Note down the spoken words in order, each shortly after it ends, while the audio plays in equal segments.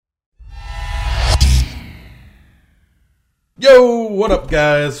Yo, what up,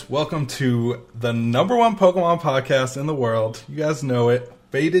 guys? Welcome to the number one Pokemon podcast in the world. You guys know it.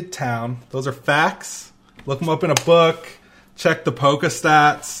 Faded Town. Those are facts. Look them up in a book. Check the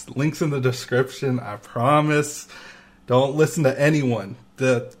Pokestats. Links in the description. I promise. Don't listen to anyone.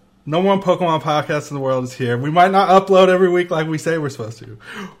 The number one Pokemon podcast in the world is here. We might not upload every week like we say we're supposed to,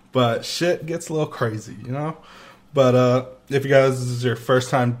 but shit gets a little crazy, you know? But if you guys, this is your first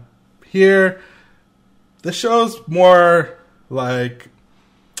time here, the show's more like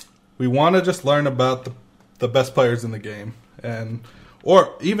we want to just learn about the best players in the game,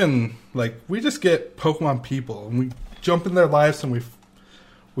 or even like we just get Pokemon people and we jump in their lives and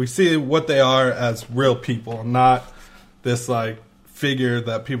we see what they are as real people, not this like figure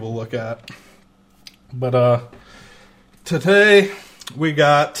that people look at. But today we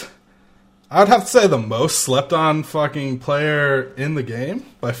got, I'd have to say, the most slept on fucking player in the game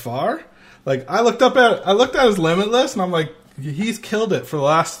by far. Like I looked at his limit list and I'm like, he's killed it for the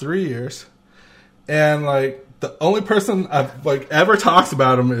last 3 years, and like the only person I've like ever talks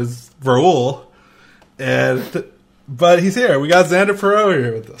about him is Raul, but he's here. We got Xander Perot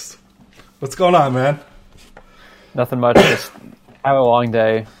here with us. What's going on, man? Nothing much. Just have a long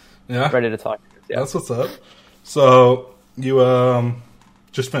day. Yeah, ready to talk. Yeah. That's what's up. So you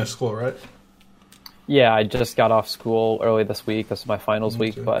just finished school, right? Yeah, I just got off school early this week. This is my finals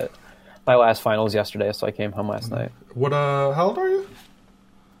week, but my last finals yesterday, so I came home last night. What? How old are you?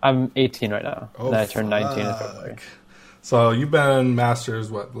 I'm 18 right now. Oh, and I turned 19 in February. So you've been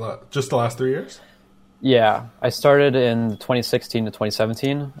Masters, just the last 3 years? Yeah, I started in 2016 to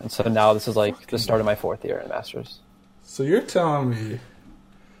 2017, and so now this is like the start of my fourth year in Masters. So you're telling me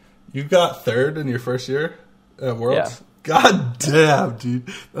you got third in your first year at Worlds? Yeah. God damn, dude.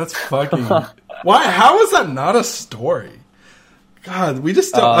 That's fucking... Why? How is that not a story? God, we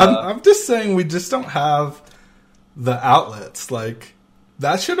just don't... I'm just saying we just don't have the outlets. Like,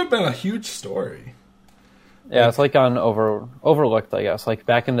 that should have been a huge story. Yeah, it's like on overlooked, I guess. Like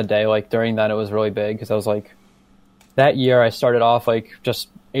back in the day, like during that, it was really big because I was like, that year I started off like just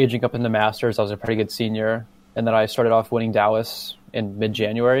aging up in the Masters. I was a pretty good senior, and then I started off winning Dallas in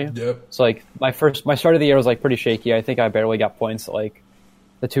mid-January. Yep. So like my start of the year was like pretty shaky. I think I barely got points at like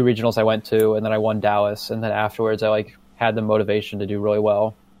the two regionals I went to, and then I won Dallas, and then afterwards I like had the motivation to do really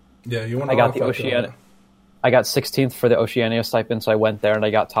well. Yeah, you want. I got the Oceania. I got 16th for the Oceania stipend, so I went there and I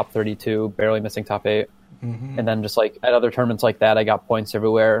got top 32, barely missing top 8. Mm-hmm. And then just like at other tournaments like that, I got points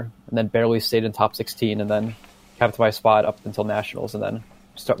everywhere, and then barely stayed in top 16, and then kept my spot up until nationals, and then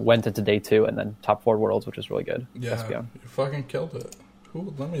went into day 2, and then top 4 worlds, which was really good. Yeah, SPM. you fucking killed it.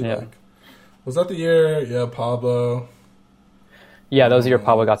 Who? Let me like. Was that the year? Yeah, Pablo. Yeah, that was the year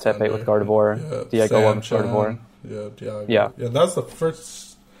Pablo got to F8 with Gardevoir. Diego won with Gardevoir. Yeah, Diego. Yeah. Yeah, that's the first.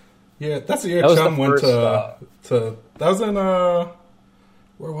 Yeah, that's the year Chum went first, to. That was in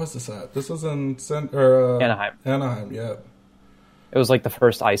where was this at? This was in Anaheim. Anaheim, yeah. It was like the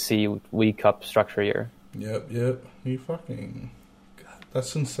first IC League Cup structure year. Yep. He fucking... God,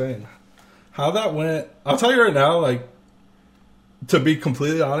 that's insane. How that went... I'll tell you right now, like, to be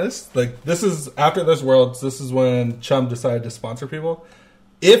completely honest, like, this is... After this Worlds, this is when Chum decided to sponsor people.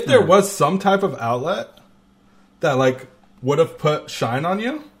 If there was some type of outlet that, like, would have put shine on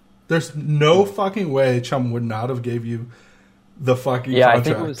you, there's no fucking way Chum would not have gave you the fucking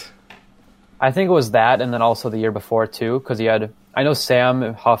contract. I think it was that, and then also the year before too, because he had. I know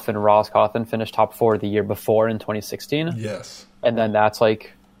Sam Huff and Ross Cawthon finished top 4 the year before in 2016. Yes, and then that's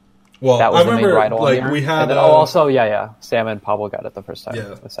like. Well, that was I remember, the main rival like year. we had. And then, also, yeah. Sam and Pablo got it the first time.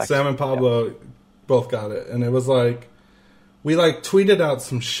 Yeah, Sam and Pablo both got it, and it was like we like tweeted out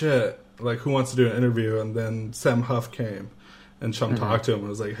some shit like who wants to do an interview, and then Sam Huff came. And Chum talked to him and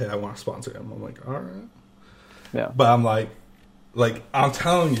was like, hey, I want to sponsor him. I'm like, all right. Yeah. But I'm like, I'm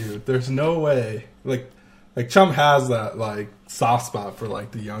telling you, there's no way. Like Chum has that, like, soft spot for, like,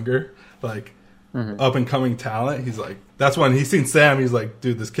 the younger, like, up-and-coming talent. He's like, that's when he's seen Sam. He's like,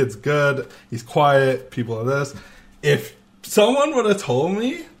 dude, this kid's good. He's quiet. People are this. If someone would have told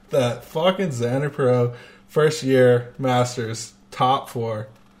me that fucking Xander Perot, first year Masters, top 4,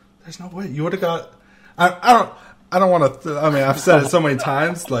 there's no way. You would have got... I don't want to... I mean, I've said it so many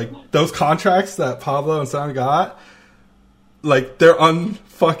times. Like, those contracts that Pablo and Sam got, like, they're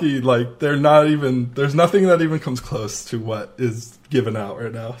unfucking... Like, they're not even... There's nothing that even comes close to what is given out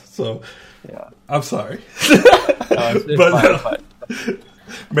right now. So, yeah. I'm sorry. It's but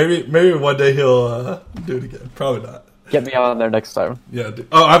maybe one day he'll do it again. Probably not. Get me on there next time. Yeah. Dude.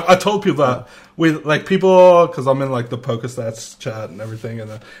 Oh, I told people that we like people because I'm in like the PokeStats chat and everything,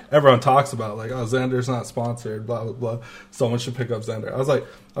 and everyone talks about like, oh, Xander's not sponsored, blah blah blah. Someone should pick up Xander. I was like,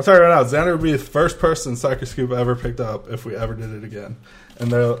 I'll tell you right now, Xander would be the first person Soccer Scoop ever picked up if we ever did it again.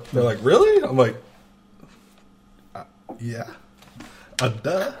 And they're like, really? I'm like, yeah,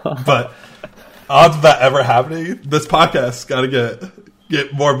 duh. But odds of that ever happening, this podcast's got to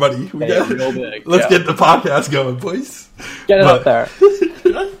get more money. Let's get the podcast going, boys. Get it up there.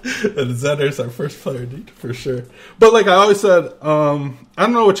 And Xander's our first player, dude, for sure. But like I always said, I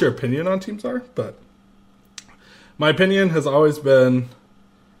don't know what your opinion on teams are, but my opinion has always been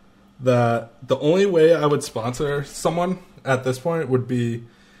that the only way I would sponsor someone at this point would be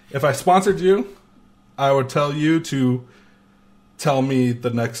if I sponsored you, I would tell you to tell me the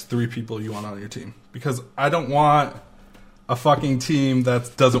next 3 people you want on your team. Because I don't want a fucking team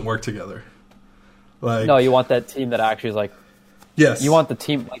that doesn't work together. Like, no, you want that team that actually is like, yes, you want the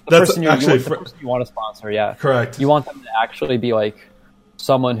team, like the That's person the person you want to sponsor. Yeah, correct. You want them to actually be like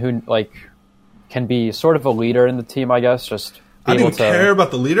someone who like can be sort of a leader in the team, I guess. Just I don't even care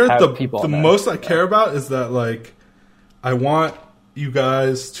about the leader. The most I care about is that like I want you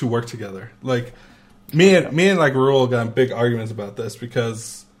guys to work together. Like me and like Rule got in big arguments about this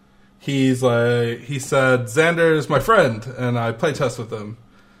because he said Xander is my friend and I play test with him,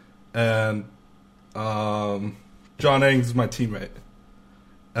 and John Eng's my teammate,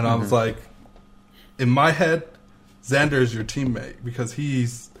 and I was like, in my head, Xander is your teammate because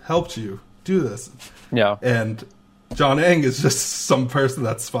he's helped you do this. Yeah, and John Eng is just some person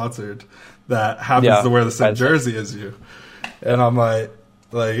that's sponsored that happens to wear the same jersey as you. And I'm like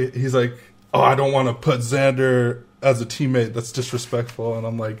he's like, oh, I don't want to put Xander as a teammate. That's disrespectful. And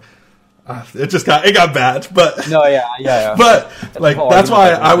I'm like, it got bad. But no, yeah. But like that's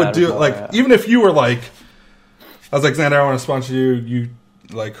why I would do it. Like even if you were like, I was like, Xander, I want to sponsor you. You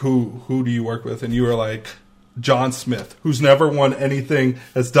like who do you work with? And you were like, John Smith, who's never won anything,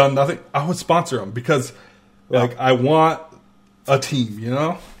 has done nothing. I would sponsor him because like I want a team. You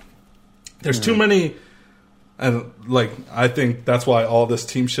know, there's too many. And, like, I think that's why all this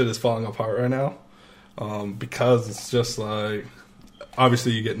team shit is falling apart right now. Because it's just, like,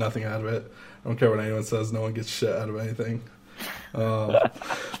 obviously you get nothing out of it. I don't care what anyone says. No one gets shit out of anything.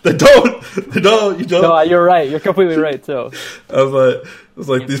 They don't. You don't. No, you're right. You're completely right, too. I was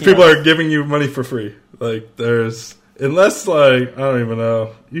like, these people are giving you money for free. Like, unless, like, I don't even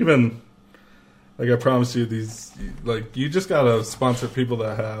know. Even, like, I promise you, these, like, you just gotta sponsor people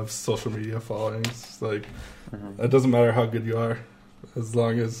that have social media followings. Like, it doesn't matter how good you are, as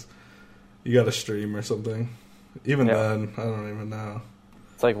long as you got a stream or something. Even then, I don't even know.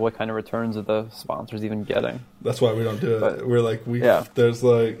 It's like, what kind of returns are the sponsors even getting? That's why we don't do it. But, we're like, there's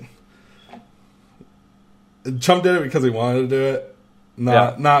like, Chump did it because he wanted to do it,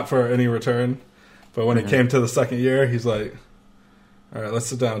 not for any return. But when it came to the second year, he's like, all right, let's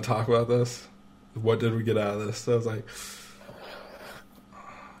sit down and talk about this. What did we get out of this? So I was like,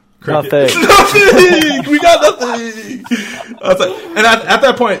 nothing. We got nothing. I was like, and at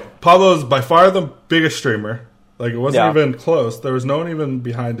that point, Pablo was by far the biggest streamer. Like, it wasn't even close. There was no one even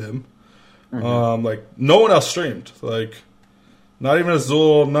behind him. Like, no one else streamed. Like, not even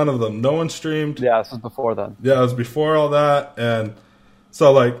Azul, none of them. No one streamed. Yeah, this was before then. Yeah, it was before all that. And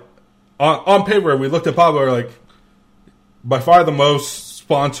so, like, on paper, we looked at Pablo, we're like, by far the most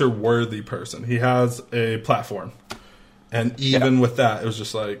sponsor-worthy person. He has a platform. And even with that, it was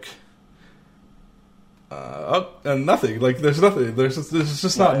just like, and nothing. Like, there's nothing. There's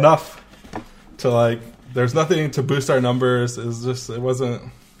just not enough to, like, there's nothing to boost our numbers. It wasn't.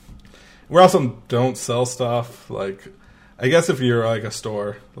 We also don't sell stuff. Like, I guess if you're, like, a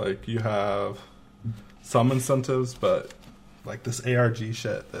store, like, you have some incentives, but, like, this ARG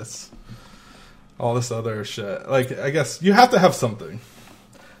shit, all this other shit. Like, I guess you have to have something.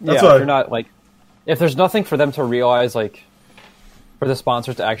 That's if you're not, like, if there's nothing for them to realize, like, for the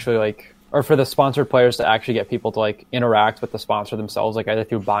sponsors to actually, like, or for the sponsored players to actually get people to, like, interact with the sponsor themselves, like, either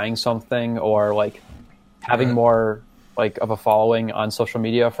through buying something or, like, having more, like, of a following on social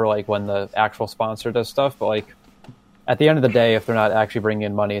media for, like, when the actual sponsor does stuff. But, like, at the end of the day, if they're not actually bringing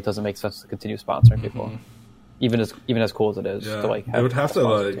in money, it doesn't make sense to continue sponsoring people. Even as cool as it is to, like, have it would have to,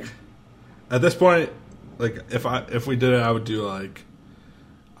 like, team. At this point, like, if we did it, I would do, like,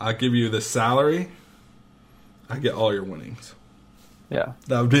 I'll give you the salary, I get all your winnings. Yeah.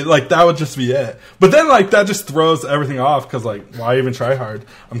 That would be, like, that would just be it. But then, like, that just throws everything off, because, like, why even try hard?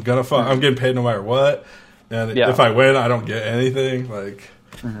 I'm getting paid no matter what, and if I win, I don't get anything. Like,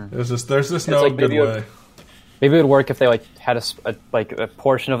 there's just no like good way. Maybe it would work if they, like, had a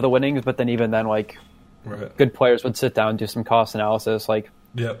portion of the winnings, but then even then, like, Right. good players would sit down and do some cost analysis. Like,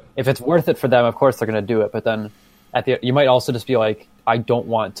 Yep. if it's worth it for them, of course they're going to do it. But then you might also just be like, I don't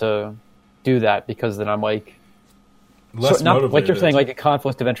want to do that because then I'm like, Less not motivated. like you're saying, like a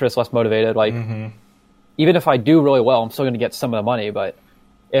conflict of interest, less motivated. Like, even if I do really well, I'm still going to get some of the money. But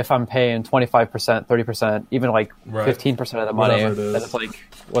if I'm paying 25%, 30%, even like 15% of the money, then it's like,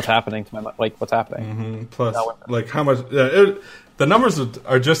 what's happening to my what's happening? Plus, like how much? The numbers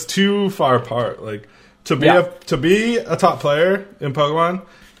are just too far apart. Like to be a top player in Pokemon,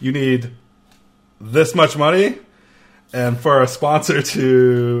 you need this much money, and for a sponsor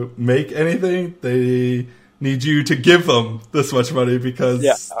to make anything, they need you to give them this much money because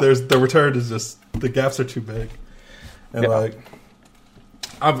there's the return is just the gaps are too big. And like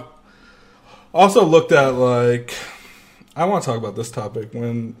I've also looked at like I want to talk about this topic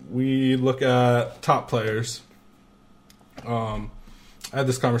when we look at top players. I had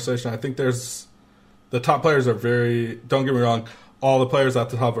this conversation. I think there's the top players are very. Don't get me wrong. All the players at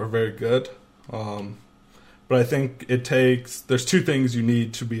the top are very good. But I think there's two things you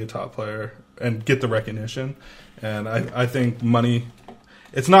need to be a top player and get the recognition. And I think money,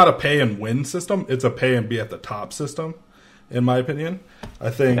 it's not a pay and win system. It's a pay and be at the top system, in my opinion. I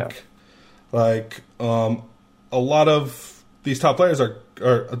think a lot of these top players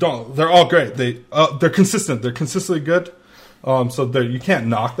they're all great. They're consistent. They're consistently good. So you can't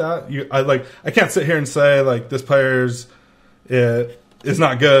knock that. I can't sit here and say like this player's is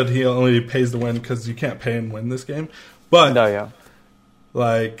not good. He only pays to win because you can't pay and win this game. But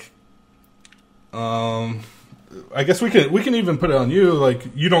I guess we can even put it on you. Like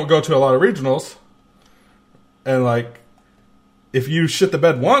you don't go to a lot of regionals, and like if you shit the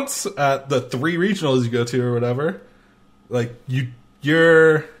bed once at the 3 regionals you go to or whatever, like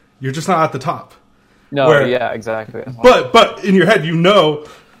you're just not at the top. No, exactly. But in your head,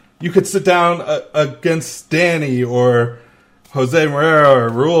 you could sit down against Danny or Jose Morera or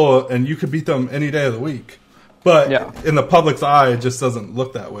Rule, and you could beat them any day of the week. But in the public's eye, it just doesn't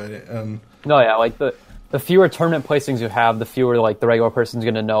look that way. And like the fewer tournament placings you have, the fewer like the regular person's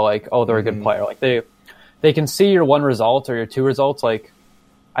going to know like, oh, they're a good player. Like they can see your 1 result or your 2 results. Like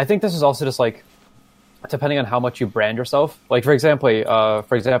I think this is also just like depending on how much you brand yourself. Like for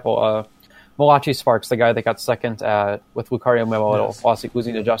example, Malachi Sparks, the guy that got second with Lucario Memo,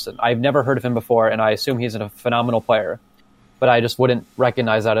 losing to Justin. I've never heard of him before, and I assume he's a phenomenal player. But I just wouldn't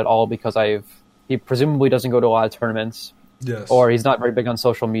recognize that at all because he presumably doesn't go to a lot of tournaments, or he's not very big on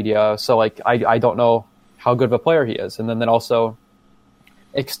social media. So like I don't know how good of a player he is, and then that also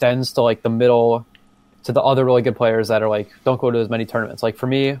extends to like the middle to the other really good players that are like don't go to as many tournaments. Like for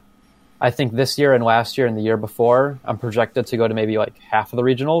me, I think this year and last year and the year before, I'm projected to go to maybe like half of the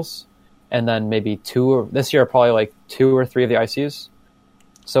regionals, and then maybe 2 this year probably like 2 or 3 of the ICs.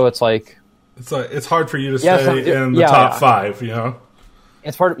 So it's like. It's hard for you to stay in the top 5, you know?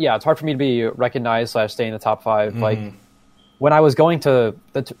 It's hard for me to be recognized / stay in the top 5. Like, when I was going to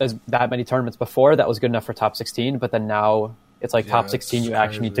that many tournaments before, that was good enough for top 16, but then now it's like top 16, you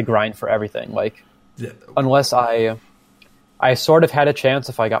actually need to grind for everything. Like, unless I sort of had a chance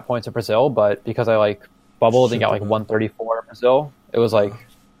if I got points at Brazil, but because I, like, bubbled and got, like, 134 at Brazil, it was like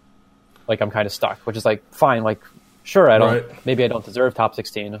I'm kind of stuck, which is, like, fine, like, sure, maybe I don't deserve top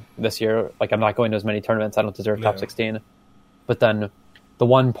 16 this year. Like, I'm not going to as many tournaments. I don't deserve top 16. But then the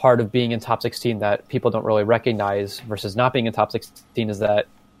one part of being in top 16 that people don't really recognize versus not being in top 16 is that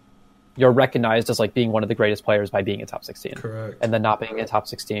you're recognized as like being one of the greatest players by being in top 16. Correct. And then not being in top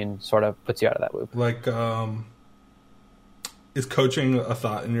 16 sort of puts you out of that loop. Like, is coaching a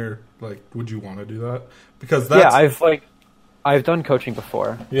thought in your, like, would you want to do that? Because that's... Yeah, I've done coaching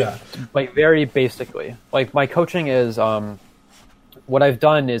before. Yeah. Like, very basically. Like, my coaching is, what I've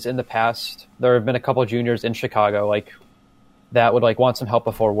done is in the past, there have been a couple of juniors in Chicago, like, that would, like, want some help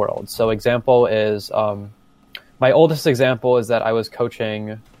before Worlds. So, example is, my oldest example is that I was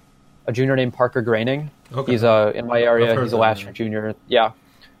coaching a junior named Parker Graining. Okay. He's, in my area, he's a last year junior. Yeah.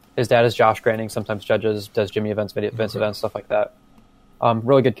 His dad is Josh Graining, sometimes judges, does Jimmy events, events, stuff like that.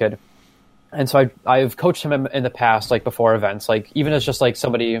 Really good kid. And so I've coached him in the past, like before events, like even as just like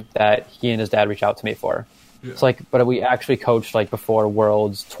somebody that he and his dad reach out to me for. Yeah. It's like, but we actually coached like before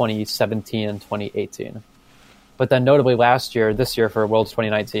Worlds 2017 and 2018. But then notably this year for Worlds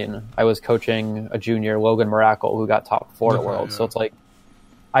 2019, I was coaching a junior, Logan Miracle, who got top 4 at Worlds. Yeah. So it's like,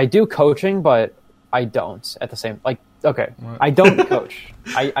 I do coaching, but I don't at the same, like, okay, right. I don't coach.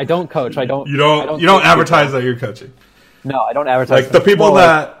 I don't coach. You don't advertise that you're coaching. No, I don't advertise. Like the people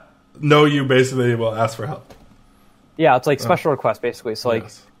that know you basically will ask for help. Yeah, it's like special requests basically. So like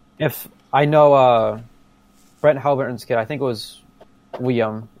if I know Brent Halberton's kid, I think it was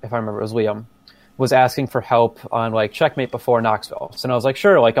Liam, if I remember, it was Liam. was asking for help on like Checkmate before Knoxville. So I was like,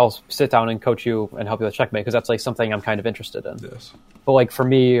 sure, like I'll sit down and coach you and help you with Checkmate because that's like something I'm kind of interested in. Yes. But like for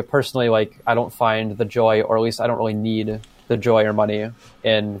me personally, like I don't find the joy, or at least I don't really need the joy or money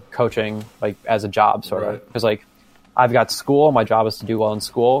in coaching like as a job sort of. Because like I've got school, my job is to do well in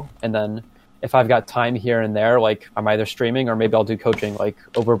school, and then if I've got time here and there, like I'm either streaming or maybe I'll do coaching like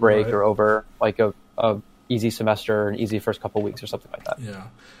over break or over like a easy semester, an easy first couple of weeks or something like that. Yeah.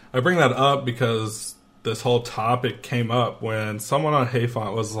 I bring that up because this whole topic came up when someone on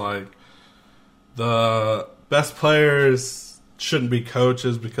Hayfont was like, the best players shouldn't be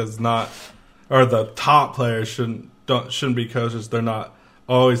coaches because or the top players shouldn't be coaches. They're not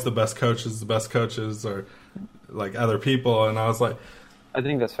always the best coaches. The best coaches are like other people. And I was like, I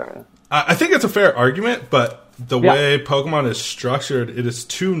think that's fair. I think it's a fair argument, but the way Pokemon is structured, it is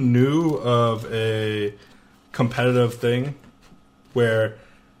too new of a competitive thing where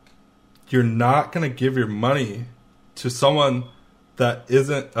you're not going to give your money to someone that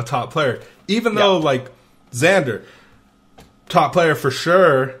isn't a top player. Even though, like, Xander, top player for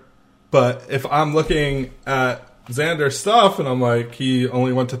sure, but if I'm looking at Xander's stuff and I'm like, he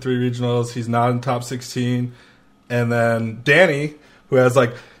only went to 3 regionals, he's not in top 16, and then Danny, who has,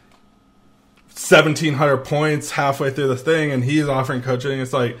 like, 1,700 points halfway through the thing, and he's offering coaching,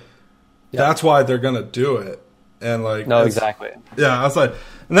 it's like, that's why they're going to do it. And, like... No, exactly. Yeah, I was like...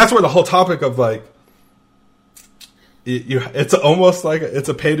 And that's where the whole topic of, like, it's almost like it's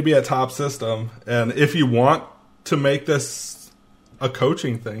a pay-to-be-at top system. And if you want to make this a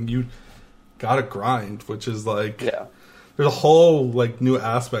coaching thing, you got to grind, which is, like... Yeah. There's a whole, like, new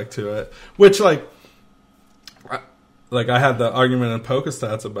aspect to it. Which, like... I had the argument in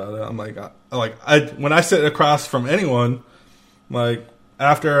PokeStats about it. I'm like, when I sit across from anyone, like,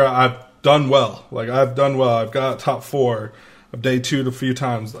 after I've done well, I've got top 4... of day 2 a few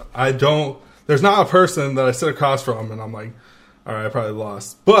times. There's not a person that I sit across from and I'm like, all right, I probably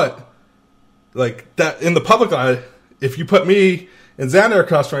lost. But, like, that in the public eye, if you put me and Xander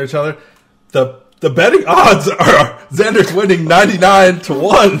across from each other, the betting odds are Xander's winning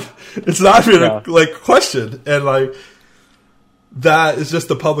 99-1. It's not even a question. And, like, that is just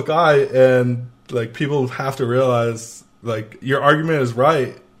the public eye. And, like, people have to realize, like, your argument is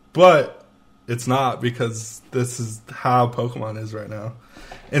right, but it's not, because this is how Pokemon is right now.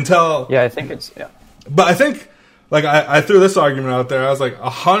 I think it's But I think, like, I threw this argument out there. I was like,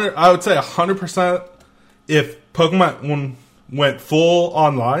 I would say 100%. If Pokemon went full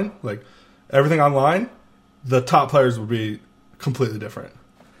online, like everything online, the top players would be completely different.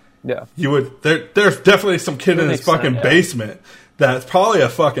 Yeah, you would. There's definitely some kid in his fucking basement that's probably a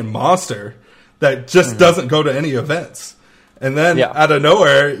fucking monster that just doesn't go to any events. And then, out of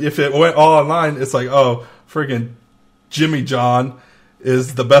nowhere, if it went all online, it's like, oh, freaking Jimmy John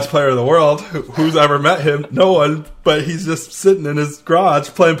is the best player in the world. Who's ever met him? No one. But he's just sitting in his garage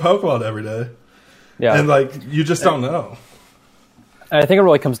playing Pokemon every day. Yeah. And, like, you just don't know. And I think it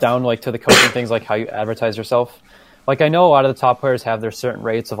really comes down, like, to the coaching things, like how you advertise yourself. Like, I know a lot of the top players have their certain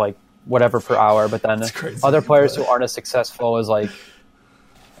rates of, like, whatever per hour. But then other players who aren't as successful as, like,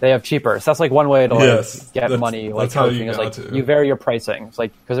 they have cheaper. So that's like one way to like get money. Like coaching is like you vary your pricing. It's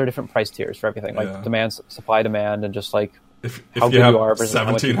like because there are different price tiers for everything. Like demand, supply, demand, and just like if how good you are versus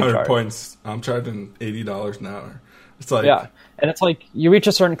 1,700 points. I'm charging $80 an hour. It's like and it's like you reach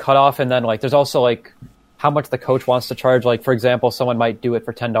a certain cutoff, and then like there's also like how much the coach wants to charge. Like for example, someone might do it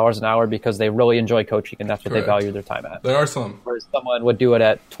for $10 an hour because they really enjoy coaching, and that's what they value their time at. There are some. Whereas someone would do it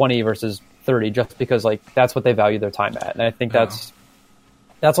at 20 versus 30 just because like that's what they value their time at, and I think that's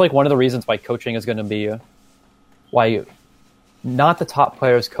like one of the reasons why coaching is going to be why not the top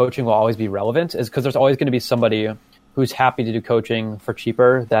players coaching will always be relevant is because there's always going to be somebody who's happy to do coaching for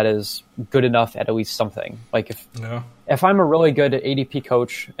cheaper that is good enough at least something. Like if I'm a really good ADP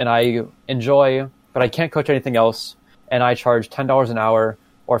coach and I enjoy, but I can't coach anything else, and I charge $10 an hour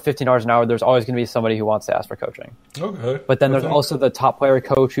or $15 an hour, there's always going to be somebody who wants to ask for coaching. Okay. But then there's also the top player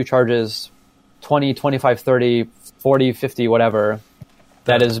coach who charges 20, 25, 30, 40, 50, whatever,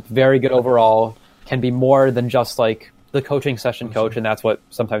 that is very good overall, can be more than just like the coaching session coach, and that's what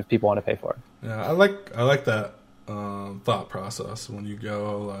sometimes people want to pay for. Yeah, I like that thought process when you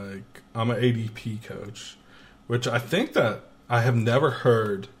go like, I'm an ADP coach, which I think that I have never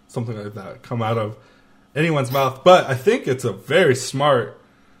heard something like that come out of anyone's mouth, but I think it's a very smart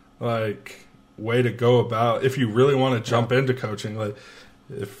like way to go about if you really want to jump into coaching. Like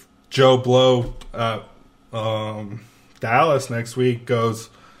if Joe Blow at Dallas next week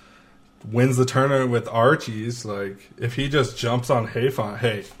wins the tournament with Archie's, like if he just jumps on Hayfont,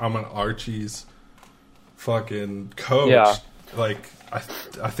 hey, I'm an Archie's fucking coach, like I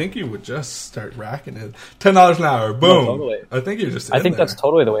think you would just start racking it. $10 an hour, boom. No, totally. I think you're just. I think that's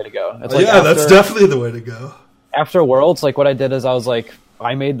totally the way to go. It's that's definitely the way to go. After Worlds, like what I did is I was like,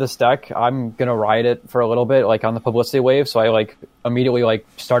 I made this deck. I'm gonna ride it for a little bit, like on the publicity wave. So I like immediately like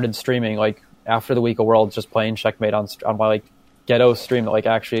started streaming like after the week of Worlds, just playing Checkmate on my like ghetto stream. That like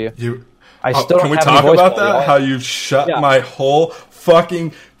actually, I still can we talk about that? How you shut my whole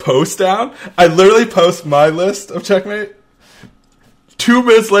fucking post down? I literally post my list of Checkmate. 2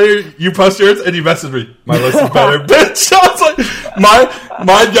 minutes later, you post yours and you message me. My list is better, bitch. I was like,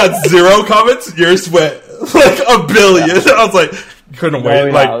 mine got 0 comments. Yours went like a billion. Yeah. I was like, you couldn't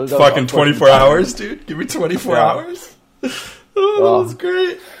wait like fucking 24 hours, dude. Give me 24 hours. Oh, that was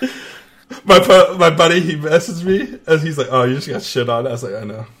great. My buddy, he messaged me and he's like, "Oh, you just got shit on." I was like, "I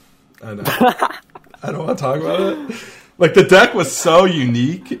know. I don't want to talk about it." Like the deck was so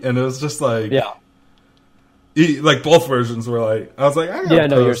unique, and it was just like, like both versions were like, I was like, I gotta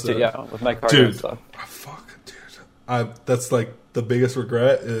post it. With my card and stuff. That's like the biggest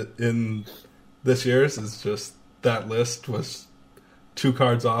regret in this year's is just that list was 2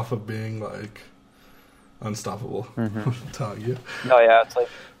 cards off of being like unstoppable. I'm telling you. No, yeah, it's like,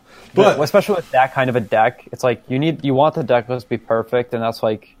 but especially with that kind of a deck, it's like you want the deck list to be perfect, and that's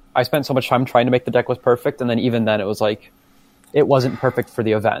like I spent so much time trying to make the deck list perfect, and then even then it was like it wasn't perfect for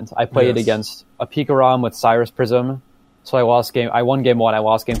the event. I played against a Pikarom with Cyrus Prism, so I won game 1, I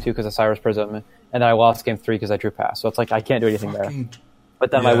lost game 2 because of Cyrus Prism, and then I lost game 3 because I drew pass. So it's like I can't do anything there.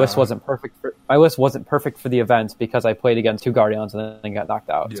 But then my list wasn't perfect. My list wasn't perfect for the event because I played against 2 Guardians and then got knocked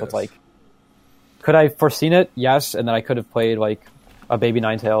out. Yes. So it's like, could I have foreseen it? Yes, and then I could have played like a Baby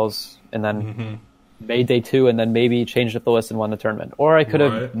Ninetales and then made day 2 and then maybe changed up the list and won the tournament. Or I could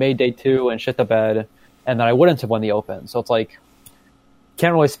have made day 2 and shit the bed and then I wouldn't have won the Open. So it's like,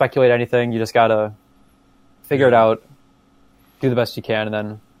 can't really speculate anything. You just gotta figure it out, do the best you can, and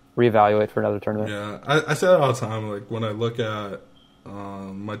then reevaluate for another tournament. Yeah, I say that all the time. Like when I look at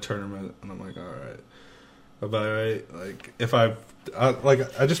my tournament and I'm like, all right, evaluate. Like if I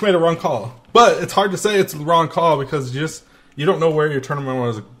just made a wrong call, but it's hard to say it's the wrong call because you don't know where your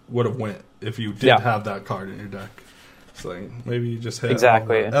tournament would have went if you did have that card in your deck. It's like maybe you just had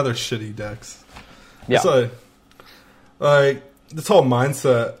other shitty decks. Yeah, so, like this whole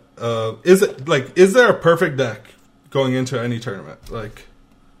mindset. Is there a perfect deck going into any tournament? Like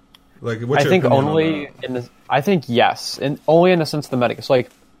what's I think only in the. I think yes, and only in the sense of the meta. So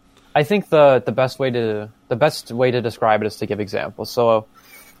like, I think the best way to describe it is to give examples. So,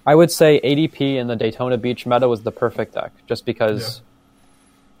 I would say ADP in the Daytona Beach meta was the perfect deck, just because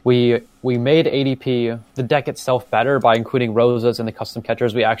we made ADP the deck itself better by including roses and the custom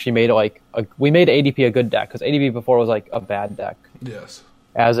catchers. We actually made it we made ADP a good deck because ADP before was like a bad deck. Yes.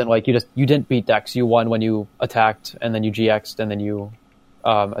 As in like you didn't beat decks. You won when you attacked and then you GX'd and then you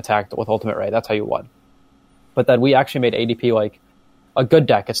attacked with Ultimate Ray. That's how you won. But then we actually made ADP like a good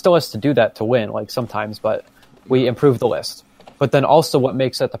deck. It still has to do that to win, like sometimes, but we improved the list. But then also what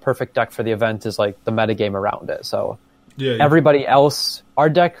makes it the perfect deck for the event is like the metagame around it. So everybody else, our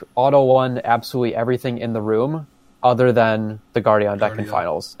deck auto won absolutely everything in the room other than the Guardian deck in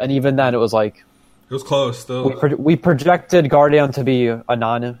finals. And even then it was like, it was close still. We projected Guardian to be a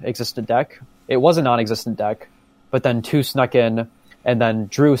non-existent deck. It was a non-existent deck, but then 2 snuck in, and then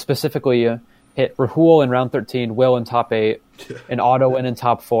Drew specifically hit Rahul in round 13, Will in top 8, and Auto win in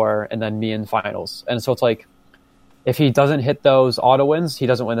top 4, and then me in finals. And so it's like, if he doesn't hit those auto wins, he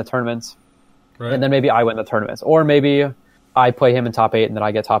doesn't win the tournaments. Right. And then maybe I win the tournaments. Or maybe I play him in top 8, and then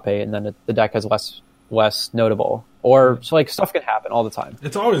I get top 8, and then the deck is less notable. Or so like stuff can happen all the time.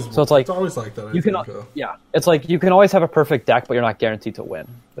 It's always like that. It's like you can always have a perfect deck, but you're not guaranteed to win.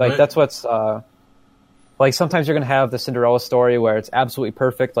 Like that's what's like sometimes you're gonna have the Cinderella story where it's absolutely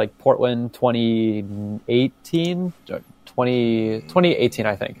perfect, like Portland 2018,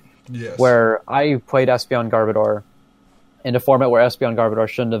 I think. Yes. Where I played Espeon Garbodor in a format where Espeon Garbodor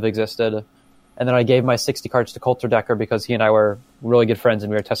shouldn't have existed. And then I gave my 60 cards to Coulter Decker because he and I were really good friends and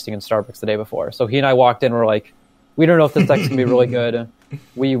we were testing in Starbucks the day before. So he and I walked in and were like, we don't know if this deck's going to be really good.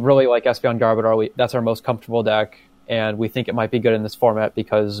 We really like Espeon Garbodor. That's our most comfortable deck. And we think it might be good in this format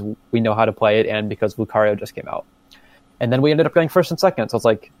because we know how to play it and because Lucario just came out. And then we ended up getting first and second. So it's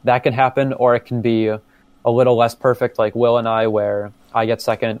like, that can happen, or it can be a little less perfect, like Will and I, where I get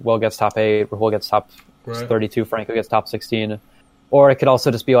second, Will gets top 8, Will gets top 32, Franco gets top 16. Or it could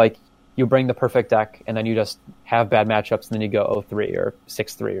also just be like, you bring the perfect deck, and then you just have bad matchups, and then you go 0-3 or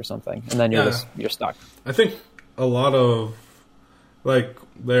 6-3 or something, and then you're stuck. I think a lot of like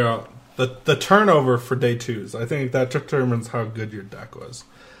the turnover for day 2s. I think that determines how good your deck was.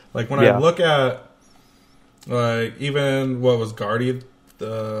 Like when I look at Like, even what was Guardy,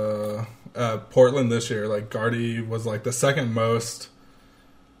 the Portland this year, like, Guardy was, like, the second most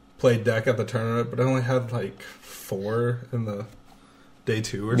played deck at the tournament, but it only had, like, 4 in the day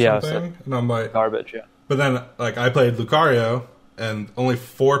 2 or something. And I'm like... Garbage, yeah. But then, like, I played Lucario, and only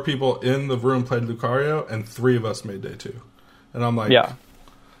 4 people in the room played Lucario, and 3 of us made day 2. And I'm like... Yeah.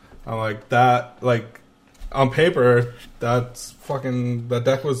 I'm like, that, like... On paper, that's fucking... That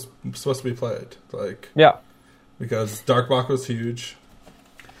deck was supposed to be played. Like... Yeah. Because Darkblock was huge.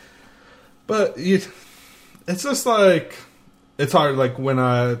 But it's just like... It's hard, like, when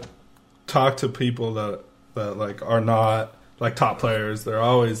I talk to people that like, are not, like, top players, they're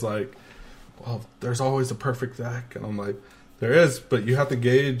always like, well, there's always a perfect deck. And I'm like, there is, but you have to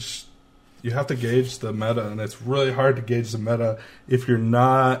gauge the meta, and it's really hard to gauge the meta if you're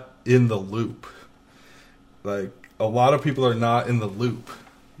not in the loop. Like, a lot of people are not in the loop,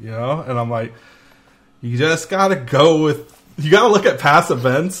 you know? And I'm like, you just gotta you gotta look at past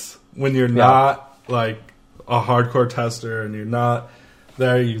events when you're not, like, a hardcore tester and you're not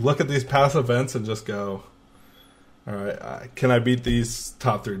there. You look at these past events and just go, all right, can I beat these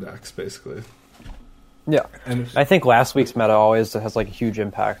top 3 decks, basically? Yeah. And I think last week's meta always has, like, a huge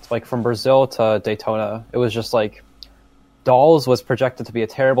impact. Like, from Brazil to Daytona, it was just, like, Dolls was projected to be a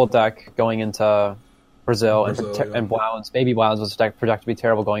terrible deck going into Brazil and Blounds, Baby Blounds was projected to be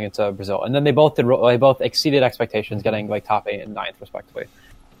terrible going into Brazil. And then they both exceeded expectations, getting, like, top 8 and 9th, respectively.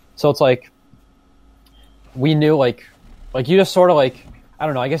 So it's, like, we knew, like you just sort of, like, I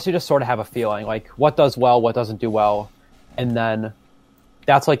don't know, I guess you just sort of have a feeling, like, what does well, what doesn't do well, and then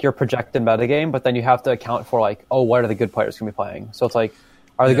that's, like, your projected metagame, but then you have to account for, like, oh, what are the good players going to be playing? So it's like,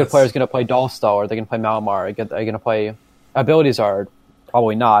 are the good players going to play Dollstar? Are they going to play Malamar? Are they going to play Abilities?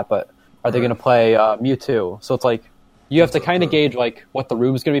 Probably not, but are they going to play Mewtwo? So it's like, you have to kind of gauge, like, what the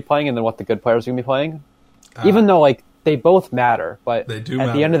room's going to be playing and then what the good players are going to be playing. Even though, like, they both matter, but at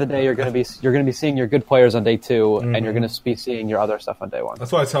the end of the day, you're going to be seeing your good players on day 2, and you're going to be seeing your other stuff on day 1.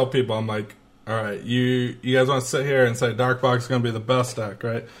 That's why I tell people, I'm like, all right, you guys want to sit here and say Darkbox is going to be the best deck,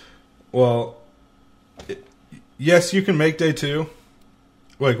 right? Well, yes, you can make day 2.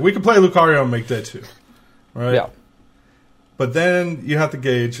 Like, we can play Lucario and make day 2, right? Yeah. But then you have to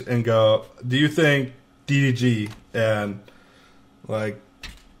gauge and go, do you think DDG and, like,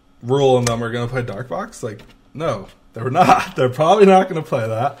 Rule and them are going to play Darkbox? Like, no. They're not. They're probably not going to play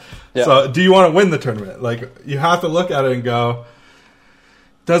that. Yeah. So, do you want to win the tournament? Like, you have to look at it and go,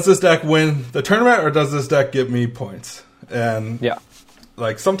 does this deck win the tournament, or does this deck get me points? And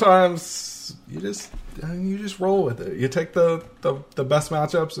like, sometimes you just roll with it. You take the best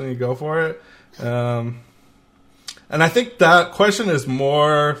matchups and you go for it. And I think that question is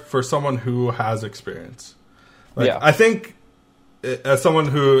more for someone who has experience. Like, I think as someone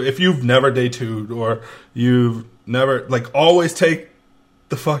who, if you've never day 2'd or you've never, like, always take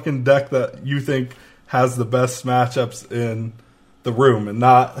the fucking deck that you think has the best matchups in the room, and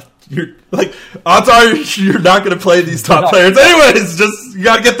not, you're like, odds are you're not going to play these top players anyways. Just, you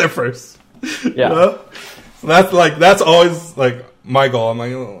got to get there first. Yeah. You know? So that's always, like, my goal. I'm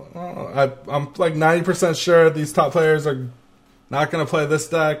like, I'm like 90% sure these top players are not going to play this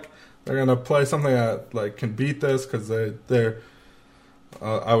deck. They're going to play something that, like, can beat this, because they're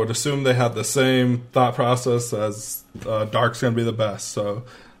I would assume they have the same thought process as Dark's going to be the best, so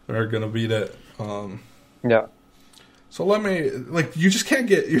they're going to beat it. Yeah. So let me, like, you just can't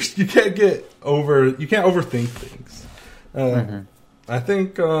you can't overthink things. I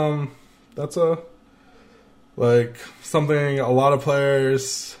think that's something a lot of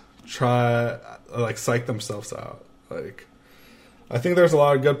players try, like, psych themselves out. Like, I think there's a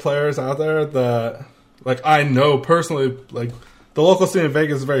lot of good players out there that, like, I know personally, like, the local scene in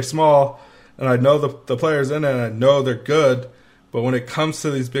Vegas is very small, and I know the players in it, and I know they're good. But when it comes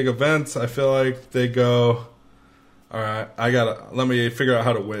to these big events, I feel like they go, all right, let me figure out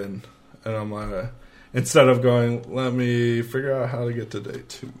how to win. And I'm like, instead of going, let me figure out how to get to day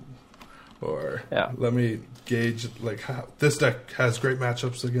 2. Or let me gauge, like, how this deck has great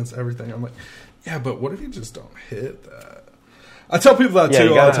matchups against everything. I'm like, yeah, but what if you just don't hit that? I tell people that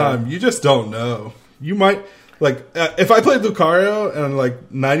too all the time. You just don't know. You might... Like, if I played Lucario and,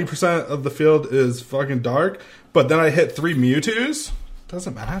 like, 90% of the field is fucking Dark, but then I hit 3 Mewtwo's,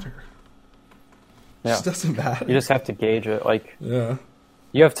 doesn't matter. It just doesn't matter. You just have to gauge it. Like, you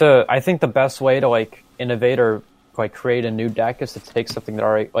have to... I think the best way to, like, innovate or, like, create a new deck is to take something that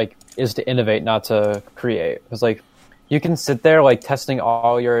already, like, is to innovate, not to create. Because, like, you can sit there, like, testing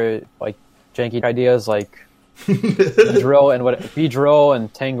all your, like, janky ideas, like, Beedrill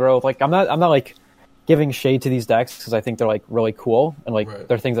and Tangrowth. Like, I'm not, like, giving shade to these decks, because I think they're, like, really cool, and, like,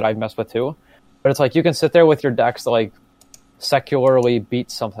 they're things that I've messed with too. But it's like you can sit there with your decks to like secularly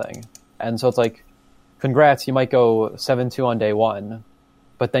beat something. And so it's like, congrats, you might go 7-2 on day 1,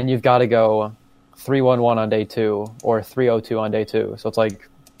 but then you've got to go 3-1-1 on day 2 or 3-0-2 on day 2. So it's like,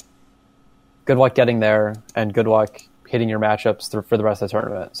 good luck getting there and good luck hitting your matchups for the rest of the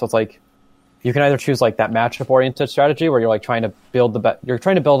tournament. So it's like, you can either choose like that matchup oriented strategy where you're like trying to build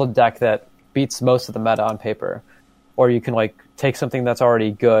a deck that beats most of the meta on paper, or you can like take something that's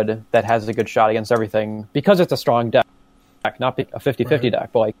already good, that has a good shot against everything because it's a strong deck, not a 50-50 deck.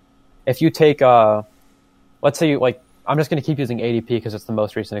 But like, if you take, let's say I'm just going to keep using ADP because it's the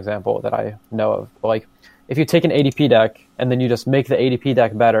most recent example that I know of. But like, if you take an ADP deck and then you just make the ADP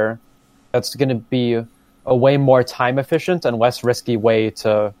deck better, that's going to be a way more time efficient and less risky way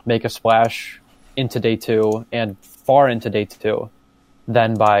to make a splash into day 2 and far into day 2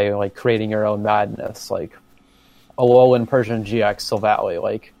 than by like creating your own madness. Like, Alolan Persian GX Silvally.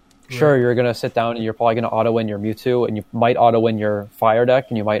 Like, sure, you're going to sit down and you're probably going to auto-win your Mewtwo, and you might auto-win your Fire deck,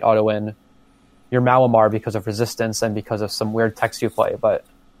 and you might auto-win your Malamar because of resistance and because of some weird text you play. But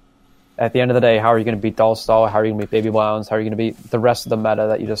at the end of the day, how are you going to beat Dullstall? How are you going to beat Baby Browns? How are you going to beat the rest of the meta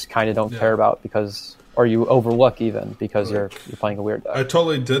that you just kind of don't care about because, or you overlook even because you're playing a weird deck? I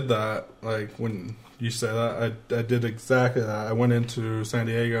totally did that. Like, when you say that, I did exactly that. I went into San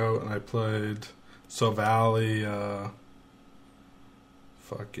Diego and I played Silvally,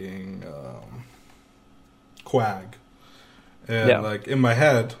 Quag. And like in my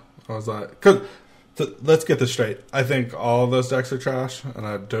head, I was like, let's get this straight. I think all of those decks are trash, and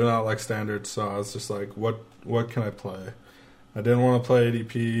I do not like standards. So I was just like, what can I play? I didn't want to play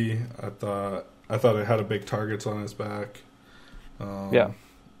ADP. I thought it had a big targets on his back. I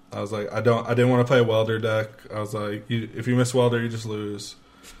was like, I didn't want to play a Welder deck. I was like, if you miss Welder, you just lose.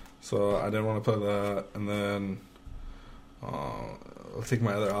 So I didn't want to play that. And then I think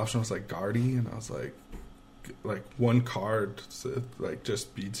my other option was like Guardy, and I was like one card like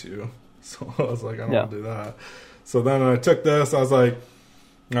just beats you. So I was like, I don't want to do that. So then I took this. I was like,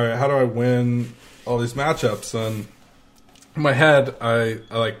 all right, how do I win all these matchups? And in my head, I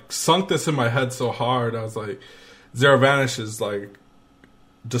like sunk this in my head so hard. I was like, Zero Vanish is like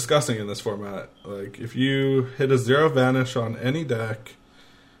disgusting in this format. Like, if you hit a Zero Vanish on any deck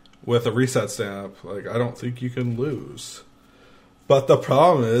with a reset stamp, like, I don't think you can lose. But the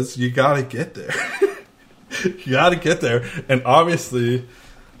problem is, you gotta get there. You gotta get there. And obviously,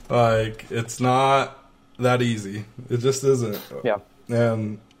 like, it's not that easy. It just isn't. Yeah.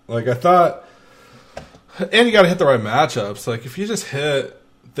 And, like, I thought, and you gotta hit the right matchups. Like, if you just hit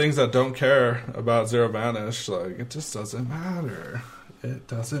things that don't care about Zero Vanish, like, it just doesn't matter. It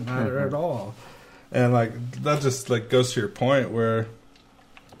doesn't matter at all. And, like, that just, like, goes to your point where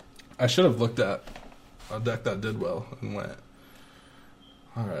I should have looked at a deck that did well and went,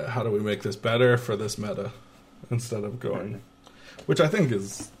 all right, how do we make this better for this meta? Instead of going, which I think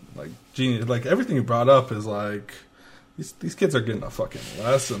is, like, genius. Like, everything you brought up is, like, these kids are getting a fucking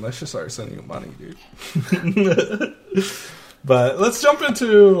lesson. They should start sending you money, dude. But let's jump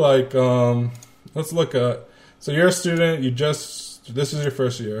into, like, let's look at, so you're a student, this is your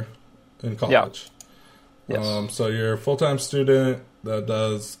first year in college. Yeah. Yes. So you're a full-time student that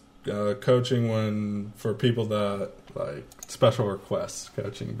does coaching for people that, like, special requests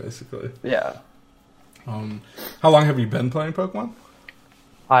coaching, basically. Yeah. How long have you been playing Pokemon?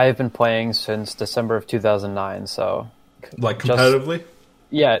 I've been playing since December of 2009, so... Like, competitively?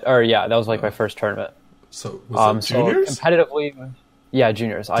 That was, like, my first tournament. So, was it juniors? So competitively, yeah,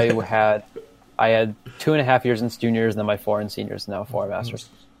 juniors. I had 2.5 years in juniors, and then my 4 in seniors, and now 4 masters.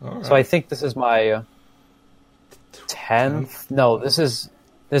 Right. So I think this is my 10th... No, this is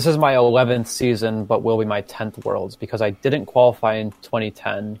my 11th season, but will be my 10th Worlds, because I didn't qualify in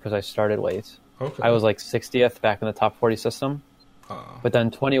 2010 because I started late. Okay. I was like 60th back in the top 40 system. But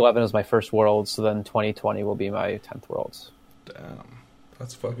then 2011 was my first Worlds, so then 2020 will be my 10th Worlds. Damn.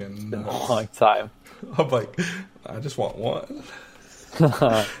 That's fucking nuts. It's been a long time. I'm like, I just want one.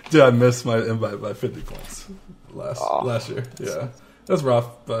 Dude, I missed my invite by 50 points last year. Yeah. That's rough,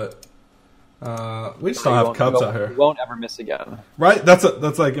 but we just don't have cups out here. You won't ever miss again. Right?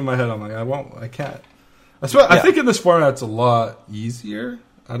 That's like in my head. I'm like, I can't. I think in this format it's a lot easier.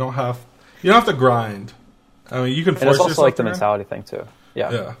 You don't have to grind. I mean, you can force yourself. And it's also like the mentality thing too.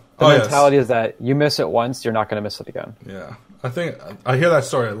 Yeah. Yeah. The mentality is that you miss it once, you're not going to miss it again. Yeah. I think I hear that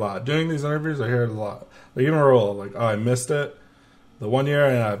story a lot. Doing these interviews, I hear it a lot. Like, even Raul, like, I missed it the one year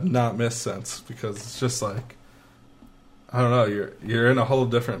and I've not missed since, because it's just like, I don't know, you're in a whole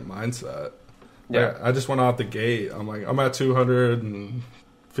different mindset. Yeah. Like, I just went out the gate. I'm like, I'm at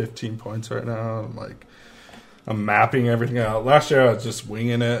 215 points right now. I'm like, I'm mapping everything out. Last year I was just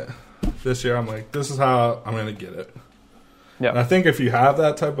winging it. this year. I'm like, this is how I'm going to get it. Yeah. And I think if you have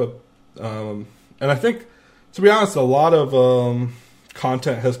that type of, and I think, to be honest, a lot of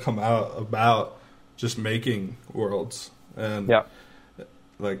content has come out about just making worlds, and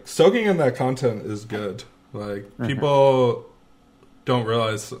like soaking in that content is good. Like people don't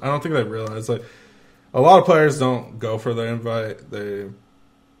realize. I don't think they realize. Like a lot of players don't go for the invite. They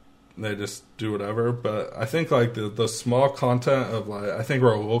just do whatever. But I think like the small content of like, I think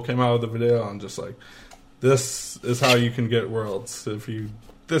Raul came out with a video on just like, this is how you can get worlds. If you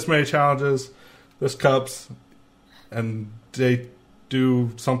this many challenges, this cups, and they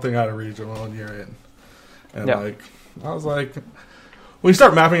do something out of regional and you're in. And like I was like, when you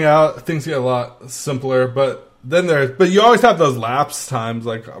start mapping out, things get a lot simpler. But then but you always have those lapse times.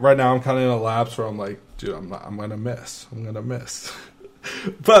 Like right now, I'm kind of in a lapse where I'm like, dude, I'm gonna miss.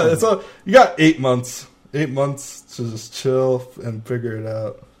 But you got 8 months. 8 months to just chill and figure it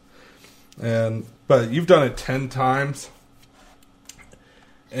out. But you've done it 10 times.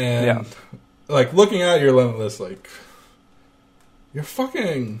 And like looking at your Limitless, like you're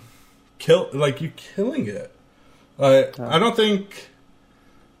fucking you're killing it. I don't think.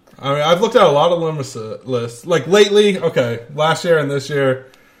 I mean, I've looked at a lot of Limitless lists. Like lately, okay, last year and this year,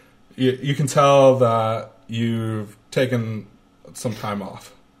 you can tell that you've taken some time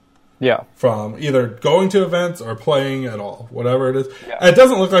off. Yeah. From either going to events or playing at all, whatever it is. Yeah. And it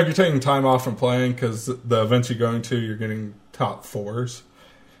doesn't look like you're taking time off from playing because the events you're going to, you're getting top 4s.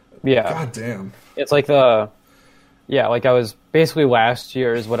 Yeah. God damn. It's like like I was basically last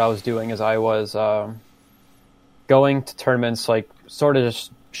year is what I was doing is I was going to tournaments, like sort of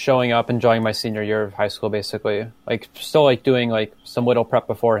just showing up, enjoying my senior year of high school, basically. Like still like doing like some little prep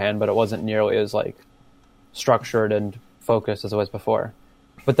beforehand, but it wasn't nearly as like structured and focused as it was before.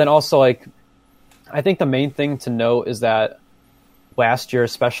 But then also like, I think the main thing to note is that last year,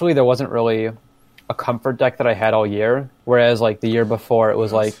 especially, there wasn't really a comfort deck that I had all year. Whereas like the year before, it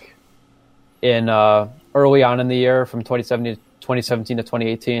was like in early on in the year from 2017 to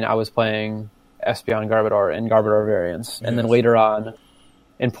 2018, I was playing Espeon Garbodor and Garbodor variants. And then later on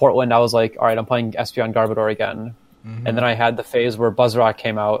in Portland, I was like, all right, I'm playing Espeon Garbodor again. Mm-hmm. And then I had the phase where Buzzrock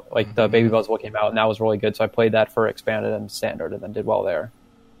came out, like the Baby Buzzwole came out, and that was really good. So I played that for Expanded and Standard and then did well there.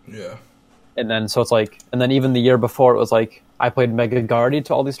 Yeah. And then, so it's like, and then even the year before, it was like, I played Mega Guardy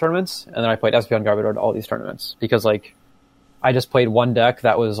to all these tournaments, and then I played Espeon Garbodor to all these tournaments. Because, like, I just played one deck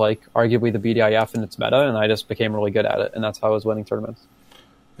that was, like, arguably the BDIF in its meta, and I just became really good at it, and that's how I was winning tournaments.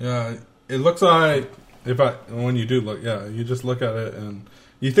 Yeah, it looks like, when you do look, you just look at it, and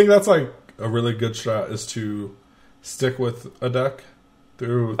you think that's, like, a really good strat is to stick with a deck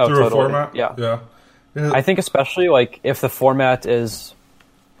through a format? Yeah. I think especially, like, if the format is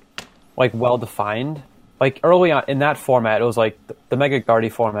like well defined. Like early on in that format, it was like the Mega Guardy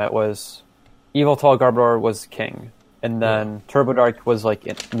format was Yveltal Garbodor was king, and then Turbo Dark was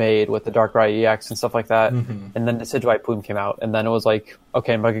like made with the Darkrai EX and stuff like that, and then the Decidueye Plume came out, and then it was like,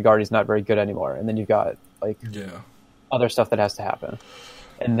 okay, Mega Guardy's not very good anymore, and then you've got like other stuff that has to happen,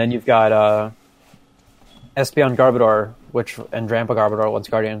 and then you've got Espeon Garbodor, and Drampa Garbodor once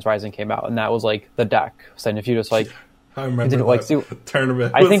Guardians Rising came out, and that was like the deck. So if you just like I remember that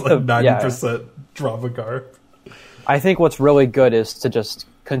tournament. I think 90% drop a Garb. I think what's really good is to just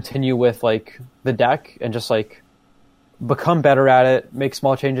continue with like the deck and just like become better at it, make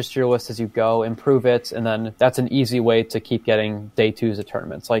small changes to your list as you go, improve it, and then that's an easy way to keep getting day 2s at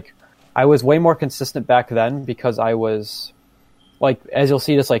tournaments. Like I was way more consistent back then because I was like, as you'll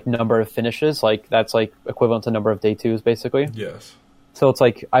see, this like number of finishes, like that's like equivalent to number of day 2s basically. Yes. So it's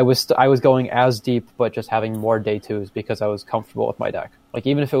like I was going as deep, but just having more day 2s because I was comfortable with my deck. Like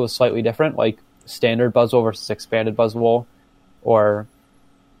even if it was slightly different, like standard Buzzwole versus expanded Buzzwole, or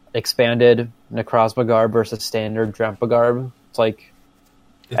expanded Necrozma Garb versus standard Drampa Garb. It's like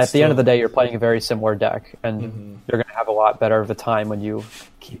at the end of the day, you're playing a very similar deck, and you're going to have a lot better of the time when you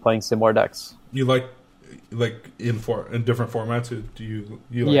keep playing similar decks. You like in different formats? Do you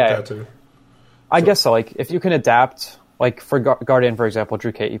like that too? I guess so. Like if you can adapt. Like for Guardian, for example,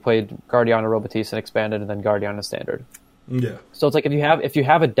 Drew Kate, you played Guardiana Robotis and Expanded, and then Guardiana Standard. Yeah. So it's like if you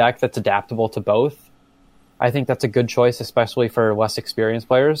have a deck that's adaptable to both, I think that's a good choice, especially for less experienced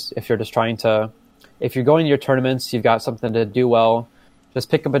players. If you're just if you're going to your tournaments, you've got something to do well, just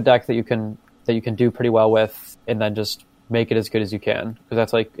pick up a deck that you can do pretty well with, and then just make it as good as you can, because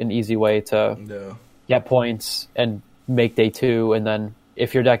that's like an easy way to get points and make day 2, and then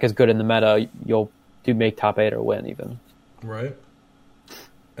if your deck is good in the meta, you'll make top 8 or win even. Right.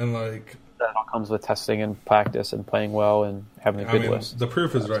 And like that all comes with testing and practice and playing well and having a good list. The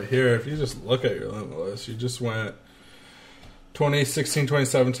proof is right here. If you just look at your limit list, you just went 2016,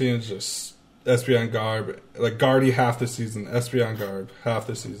 2017 is just Espeon Garb. Like, Guardy half the season, Espeon Garb half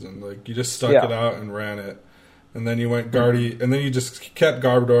the season. Like, you just stuck it out and ran it. And then you went Guardy, and then you just kept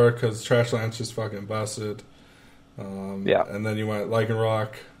Garbodor because Trash Lance just fucking busted. And then you went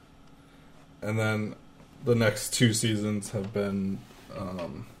Lycanroc. And then the next 2 seasons have been,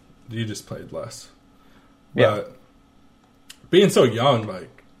 you just played less. But being so young,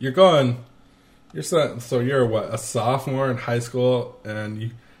 like, you're a sophomore in high school,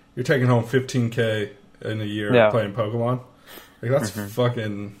 and you're taking home $15K in a year playing Pokemon. Like, that's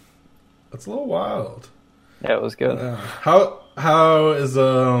fucking, that's a little wild. Yeah, it was good. How is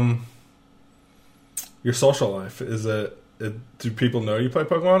your social life? Is it do people know you play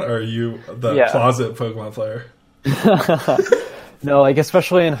Pokemon, or are you the closet Pokemon player? No, like,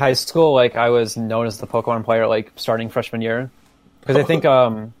 especially in high school, like, I was known as the Pokemon player, like, starting freshman year, because I think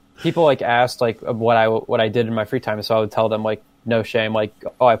people like asked like what I did in my free time, so I would tell them, like, no shame, like,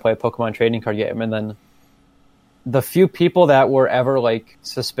 oh, I play a Pokemon trading card game. And then the few people that were ever like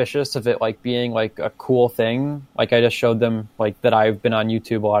suspicious of it like being like a cool thing, like, I just showed them like that I've been on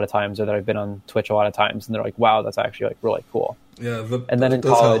YouTube a lot of times, or that I've been on Twitch a lot of times, and they're like, wow, that's actually like really cool. Yeah. And then in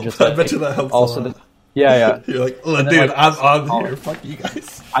college, it's like, I bet you that helps also a lot. Yeah. You're like, oh, dude, like, I'm on here. Fuck you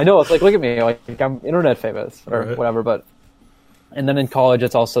guys. I know, it's like, look at me, like I'm internet famous or whatever. But and then in college,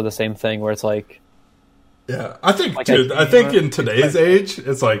 it's also the same thing where it's like, yeah, I think, like, dude, I think in today's age,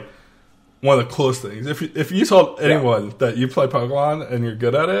 it's like one of the coolest things. If you told anyone that you play Pokemon and you're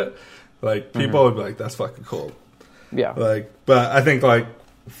good at it, like, people would be like, that's fucking cool. Yeah. Like, but I think like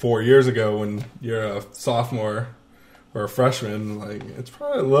 4 years ago, when you're a sophomore or a freshman, like, it's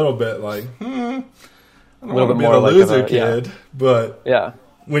probably a little bit like, I don't want to be the loser kid. But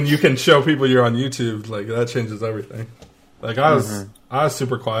when you can show people you're on YouTube, like, that changes everything. Like, I was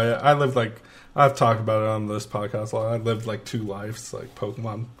super quiet. I've talked about it on this podcast a lot. I lived like 2 lives, like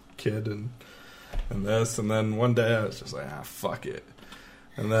Pokemon kid and this, and then one day I was just like, fuck it.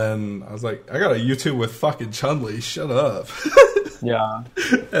 And then I was like, I got a YouTube with fucking Chun-Li, shut up. Yeah.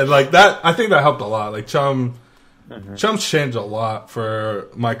 And like that, I think that helped a lot. Like, Chum's changed a lot for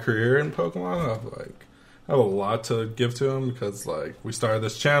my career in Pokemon. I have a lot to give to him, because like, we started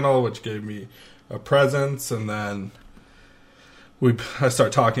this channel, which gave me a presence, and then I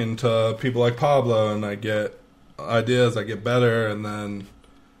start talking to people like Pablo, and I get ideas, I get better, and then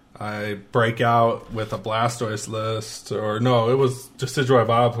I break out with a Blastoise list, or no, it was Decidueye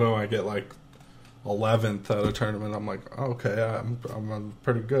Vileplume. I get like 11th at a tournament. I'm like, okay, I'm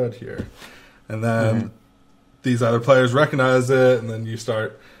pretty good here. And then these other players recognize it, and then you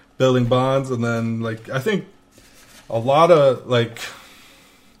start building bonds, and then like, I think a lot of like,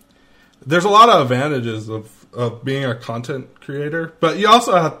 there's a lot of advantages of being a content creator, but you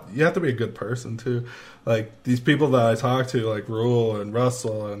also have to be a good person too. Like, these people that I talk to, like Rule and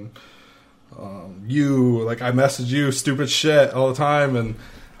Russell and you, like, I message you stupid shit all the time, and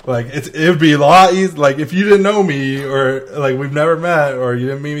like, it would be a lot easier. Like, if you didn't know me, or like, we've never met, or you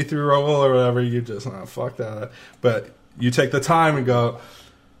didn't meet me through Rule or whatever, you just fuck that. But you take the time and go,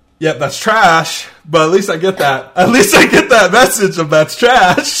 yep, that's trash, but at least I get that. At least I get that message of that's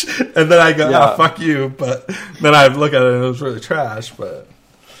trash. And then I go, fuck you. But then I look at it and it was really trash. But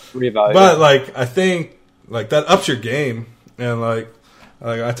like, I think like that ups your game. And like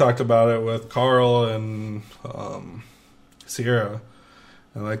I talked about it with Carl and Sierra.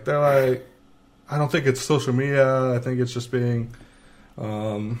 And like, they're like, I don't think it's social media. I think it's just being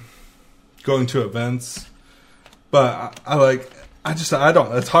going to events. But I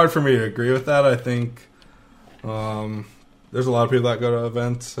don't. It's hard for me to agree with that. I think there's a lot of people that go to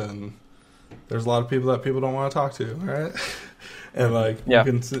events, and there's a lot of people that people don't want to talk to, right? And like,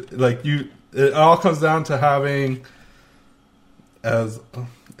 it all comes down to having, as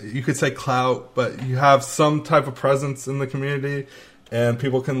you could say, clout, but you have some type of presence in the community, and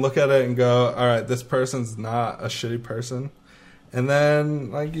people can look at it and go, all right, this person's not a shitty person, and then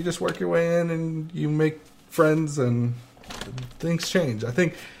like, you just work your way in and you make friends and things change. I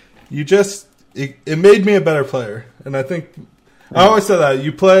think it made me a better player, and I think I always say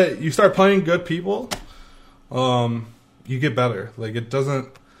that you start playing good people, you get better. Like, it doesn't,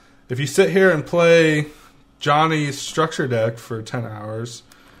 if you sit here and play Johnny's structure deck for 10 hours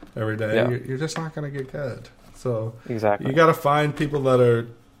every day, you're just not going to get good. So exactly, you got to find people that are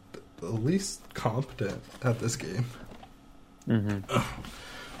at least competent at this game.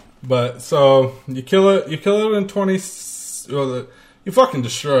 But so you kill it in 20. You fucking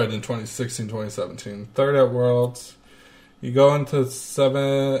destroyed in 2016, 2017. Third at Worlds. You go into 17,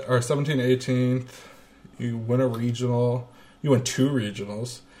 18th. You win a regional. You win 2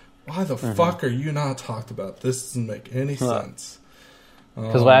 regionals. Why the fuck are you not talked about? This doesn't make any sense.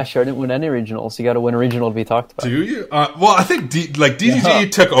 Because last year I didn't win any regionals. You got to win a regional to be talked about. Do you? Well, I think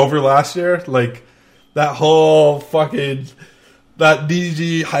DDG took over last year. Like that whole fucking that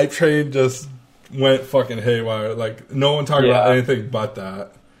DDG hype train just went fucking haywire. Like no one talked about anything but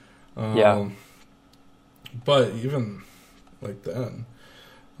that. But even like then,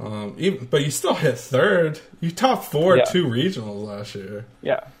 but you still hit third. You top 4 2 regionals last year.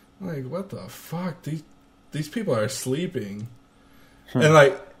 Yeah. Like what the fuck? These people are sleeping. And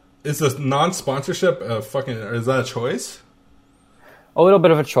like, is this non-sponsorship is that a choice? A little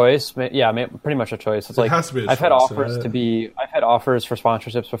bit of a choice. Yeah, pretty much a choice. It's like, has to be a I've choice, had offers right? I've had offers for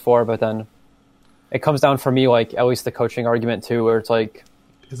sponsorships before, but then it comes down for me, like, at least the coaching argument too, where it's like,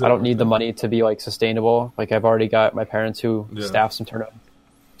 I don't need the money to be like sustainable. Like I've already got my parents who staff some tournaments.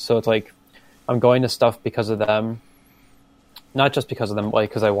 So it's like, I'm going to stuff because of them. Not just because of them,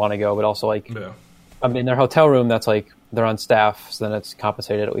 like, because I want to go, but also like, I'm in their hotel room that's like, they're on staff, so then it's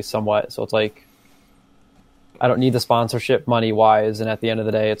compensated at least somewhat. So it's like, I don't need the sponsorship money-wise, and at the end of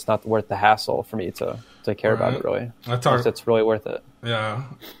the day, it's not worth the hassle for me to care about it, really. It's really worth it. Yeah.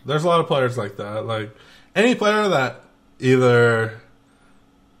 There's a lot of players like that. Like, any player that either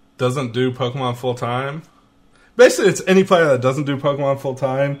doesn't do Pokemon full-time, basically it's any player that doesn't do Pokemon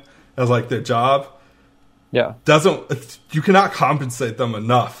full-time as, like, their job, you cannot compensate them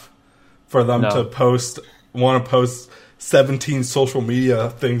enough for them to want to post 17 social media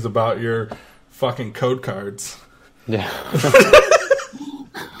things about your fucking code cards. Yeah.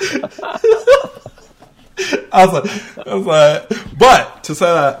 I was like, but to say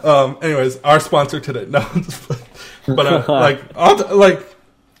that, anyways, our sponsor today, no, but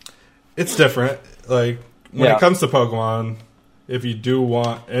it's different. Like when it comes to Pokemon, if you do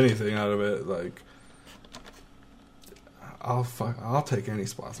want anything out of it, like, I'll take any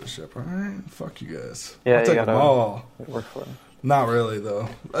sponsorship. All right, fuck you guys. Yeah, I'll take them all. Work for it. Not really though.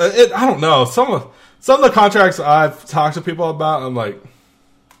 I don't know. Some of the contracts I've talked to people about, I'm like,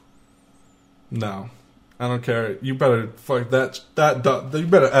 no, I don't care. You better fuck that. You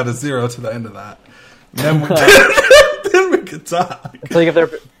better add a 0 to the end of that. Then we can talk. It's like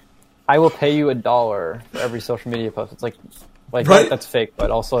I will pay you $1 for every social media post. It's like right? That's fake,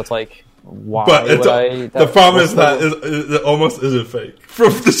 but also it's like, why but the problem is that it almost isn't fake.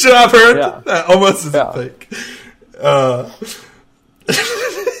 From the shit I've heard, that almost isn't fake.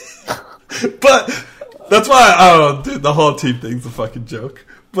 But that's why I don't know, dude. The whole team thing's a fucking joke.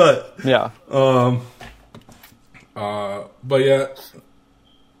 But but yeah,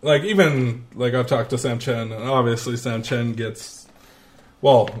 like even like I've talked to Sam Chen, and obviously Sam Chen gets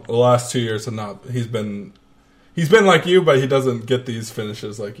the last 2 years have not. He's been like you, but he doesn't get these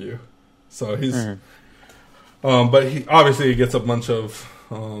finishes like you. So he's, but he gets a bunch of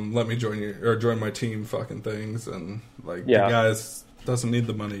let me join you or join my team fucking things, and like the guys doesn't need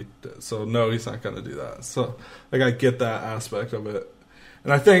the money, so no, he's not gonna do that. So like I get that aspect of it,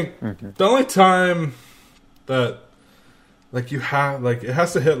 and I think the only time that like you have like it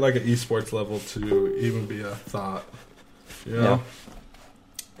has to hit like an esports level to even be a thought, you know. Yeah.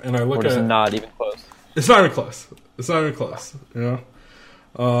 And I look at not even close. It's not even close. It's not even close. You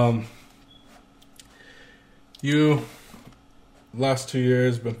know. You last 2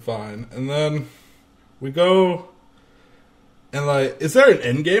 years been fine, and then we go and like, is there an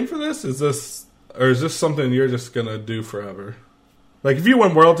end game for this? Is this something you're just gonna do forever? Like, if you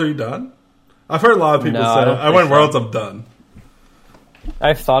win Worlds, are you done? I've heard a lot of people say, "I win Worlds, I'm done."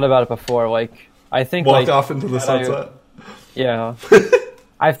 I've thought about it before. Like, I think walk off into the sunset.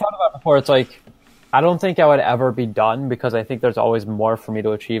 I've thought about it before. It's like, I don't think I would ever be done because I think there's always more for me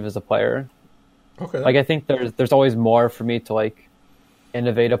to achieve as a player. Okay. Like, I think there's always more for me to like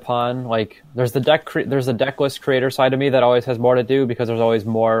innovate upon. Like, there's the deck list creator side of me that always has more to do because there's always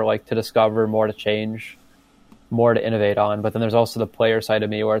more like to discover, more to change, more to innovate on. But then there's also the player side of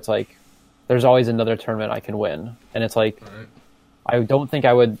me where it's like there's always another tournament I can win, and it's like I don't think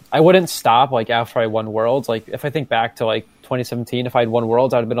I wouldn't stop like after I won Worlds. Like, if I think back to like 2017, if I'd won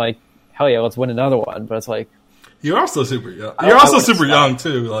Worlds, I'd have been like, hell yeah, let's win another one. But it's like, you're also super young. You're also super young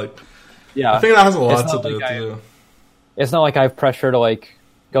too. Like, yeah, I think that has a lot to do too. It's not like I have pressure to like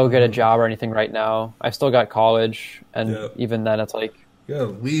go get a job or anything right now. I still got college, and even then, it's like you got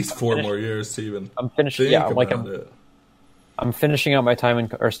at least 4 more years to even. I'm finishing. Yeah, like I'm finishing out my time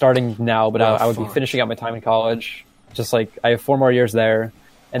or starting now, but I would be finishing out my time in college. Just like I have 4 more years there,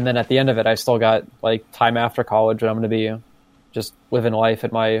 and then at the end of it, I still got like time after college, and I'm going to be just living life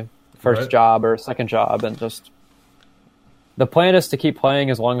at my first job or second job, and just the plan is to keep playing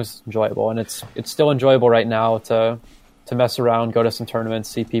as long as it's enjoyable, and it's still enjoyable right now to to mess around, go to some tournaments,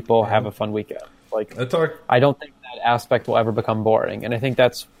 see people, have a fun weekend. Like, I don't think that aspect will ever become boring, and I think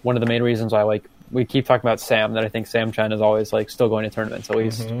that's one of the main reasons why, like, we keep talking about Sam, that I think Sam Chen is always, like, still going to tournaments, at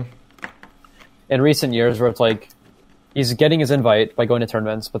least. In recent years, where it's like, he's getting his invite by going to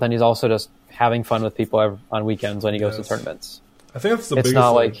tournaments, but then he's also just having fun with people on weekends when he goes to tournaments. I think that's the biggest It's not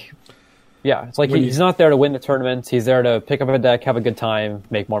thing. like... Yeah, it's like he's not there to win the tournament. He's there to pick up a deck, have a good time,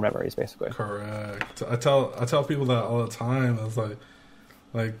 make more memories, basically. Correct. I tell people that all the time. It's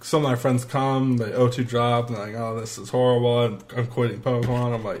like some of my friends come, they O2 drop, and they're like, oh, this is horrible, I'm quitting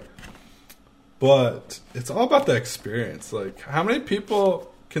Pokemon. I'm like, but it's all about the experience. Like, how many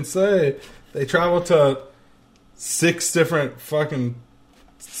people can say they travel to 6 different fucking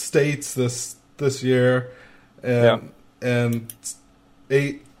states this year, and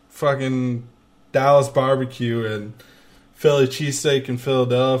 8 fucking Dallas barbecue and Philly cheesesteak in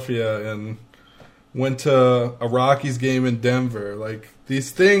Philadelphia and went to a Rockies game in Denver. Like,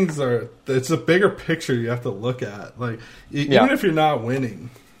 these things it's a bigger picture you have to look at. Like, even if you're not winning.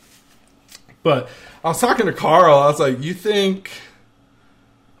 But I was talking to Carl, I was like, you think,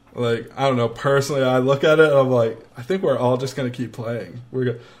 like, I don't know, personally, I look at it and I'm like, I think we're all just going to keep playing.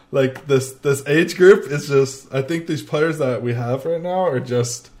 Like, this age group is just, I think these players that we have right now are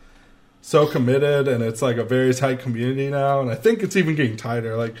just so committed, and it's like a very tight community now, and I think it's even getting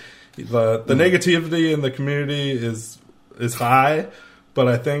tighter. Like, the negativity in the community is high, but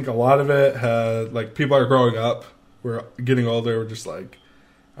I think a lot of it had, like, people are growing up, we're getting older, we're just like,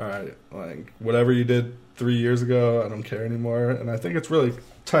 all right, like, whatever you did 3 years ago, I don't care anymore. And I think it's really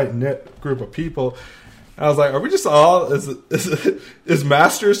tight knit group of people. And I was like, are we just all is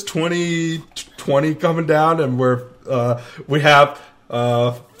Masters 2020 coming down, and we have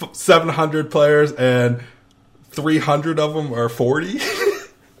 700 players and 300 of them are 40? 40.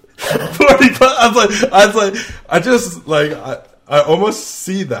 I almost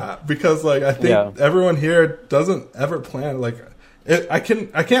see that, because, like, I think everyone here doesn't ever plan, like, I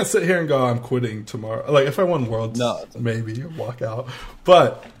can't sit here and go, I'm quitting tomorrow. Like, if I won Worlds, maybe walk out.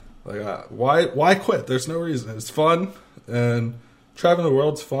 But, like, why quit? There's no reason. It's fun, and traveling the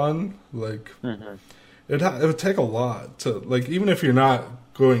world's fun. Like, it would take a lot to, like, even if you're not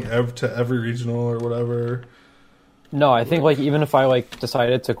going to every regional or whatever. No, I think, like, even if I, like,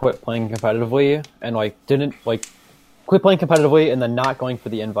 decided to quit playing competitively and, like, didn't, like, quit playing competitively and then not going for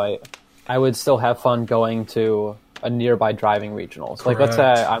the invite, I would still have fun going to a nearby driving regionals. Correct.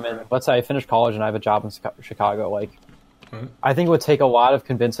 Like, let's say I finish college and I have a job in Chicago. Like, I think it would take a lot of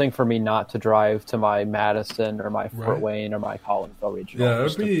convincing for me not to drive to my Madison or my Fort Wayne or my Collinsville regional. Yeah,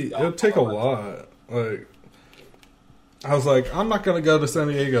 it would take a lot. Like, I was like, I'm not gonna go to San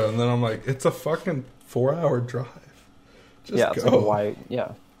Diego, and then I'm like, it's a fucking 4-hour drive. Just go. Like,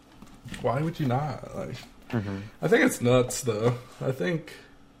 why would you not? Like, I think it's nuts, though. I think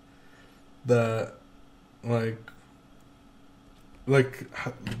that, like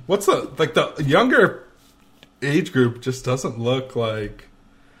what's the younger age group just doesn't look like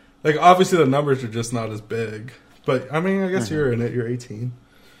obviously the numbers are just not as big, but I mean, I guess you're in it, you're 18,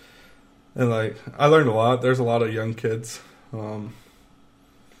 and, like, I learned a lot. There's a lot of young kids. When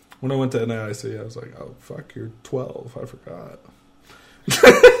I went to NAIC, I was like, oh fuck, you're 12, I forgot.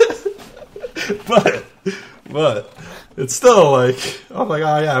 but it's still like, I'm like,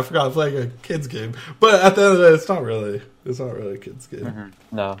 oh yeah, I forgot to play a kids game. But at the end of the day, it's not really a kids game.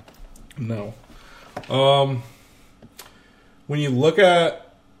 No. When you look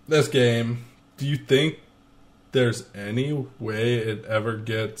at this game, do you think there's any way it ever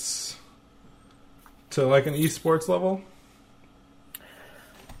gets to, like, an esports level?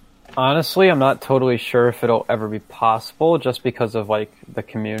 Honestly, I'm not totally sure if it'll ever be possible, just because of, like, the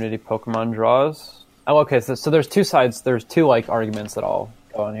community Pokemon draws. Oh, okay, so there's two sides. There's two, like, arguments that I'll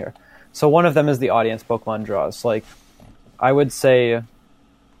go on here. So one of them is the audience Pokemon draws. Like, I would say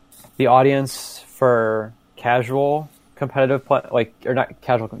the audience for casual competitive play, like, or not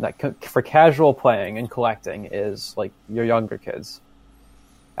casual, for casual playing and collecting is, like, your younger kids.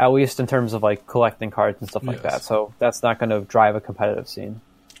 At least in terms of, like, collecting cards and stuff like that. So that's not going to drive a competitive scene.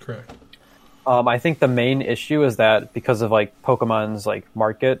 Correct. I think the main issue is that because of, like, Pokemon's, like,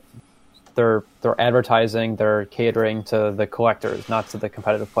 market, they're advertising, they're catering to the collectors, not to the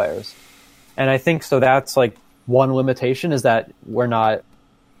competitive players. And I think so that's, like, one limitation is that we're not,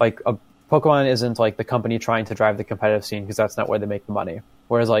 like, Pokemon isn't, like, the company trying to drive the competitive scene, because that's not where they make the money.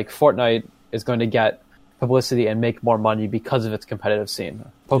 Whereas, like, Fortnite is going to get publicity and make more money because of its competitive scene.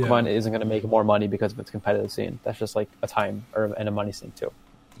 Pokemon isn't going to make more money because of its competitive scene. That's just, like, a time and a money scene too.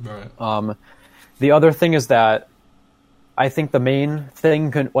 Right. The other thing is that I think the main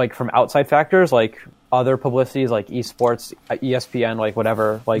thing, like, from outside factors, like, other publicities like esports, ESPN, like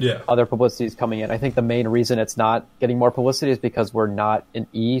whatever, like other publicities coming in. I think the main reason it's not getting more publicity is because we're not an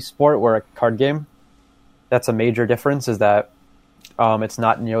e-sport, we're a card game. That's a major difference, is that it's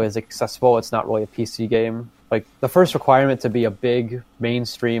not nearly as accessible. It's not really a PC game. Like, the first requirement to be a big,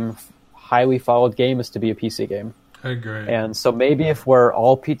 mainstream, highly followed game is to be a PC game. I agree. And so maybe if we're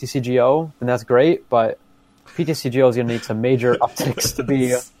all PTCGO, then that's great, but PTCGO is going to need some major upticks to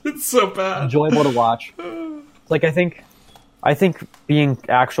be it's so bad. Enjoyable to watch. Like, I think being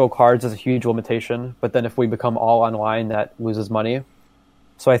actual cards is a huge limitation, but then if we become all online, that loses money.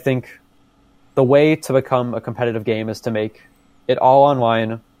 So I think the way to become a competitive game is to make it all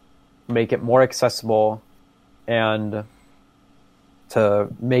online, make it more accessible, and to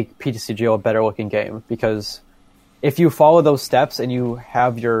make PTCGO a better looking game. Because if you follow those steps and you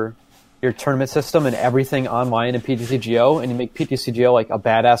have your tournament system and everything online in PTCGO, and you make PTCGO like a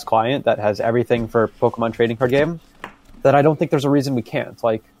badass client that has everything for Pokemon trading card game, then I don't think there's a reason we can't.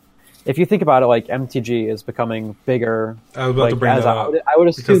 Like, if you think about it, like, MTG is becoming bigger. I was about to bring that up. I would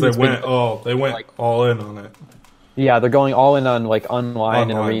assume because they went like, all in on it. Yeah, they're going all in on like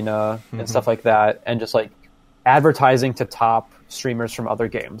online and arena and stuff like that, and just like advertising to top streamers from other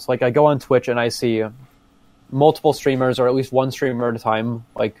games. Like, I go on Twitch and I see multiple streamers, or at least one streamer at a time,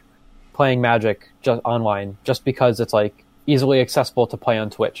 like playing Magic just online, just because it's like easily accessible to play on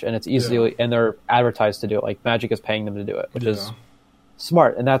Twitch, and it's easily and they're advertised to do it. Like, Magic is paying them to do it, which is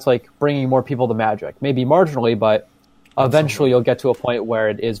smart, and that's like bringing more people to Magic. Maybe marginally, but eventually you'll get to a point where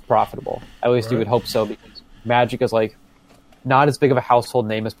it is profitable. At least you would hope so, because Magic is like not as big of a household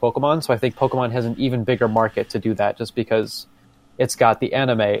name as Pokemon, so I think Pokemon has an even bigger market to do that, just because it's got the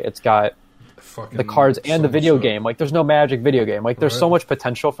anime, it's got the cards and the video game. Like, there's no Magic video game. Like, there's so much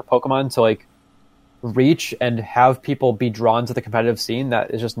potential for Pokemon to like reach and have people be drawn to the competitive scene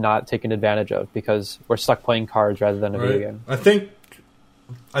that is just not taken advantage of, because we're stuck playing cards rather than a video game.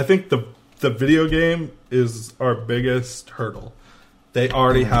 I think the video game is our biggest hurdle. They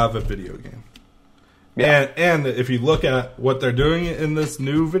already have a video game. Yeah. And if you look at what they're doing in this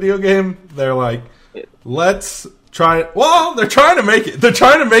new video game, they're like, let's try it. Well, they're trying to make it. They're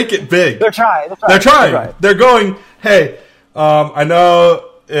trying to make it big. They're trying. They're going, hey, I know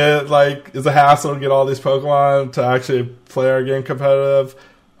it like is a hassle to get all these Pokemon to actually play our game competitive.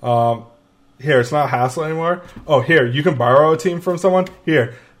 Here, it's not a hassle anymore. Oh, here, you can borrow a team from someone.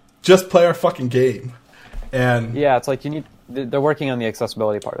 Here, just play our fucking game. And yeah, it's like they're working on the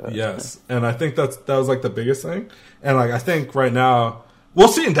accessibility part of it. Yes, and I think that was like the biggest thing. And like, I think right now we'll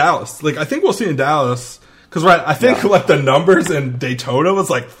see in Dallas. Like, I think we'll see in Dallas because I think like the numbers in Daytona was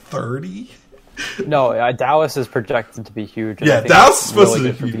like 30. No, Dallas is projected to be huge. And yeah, Dallas is supposed to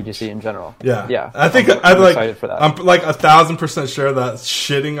be for BGC in general. Yeah. I think I'm excited for that. I'm like 1,000% sure that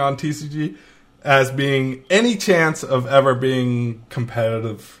shitting on TCG as being any chance of ever being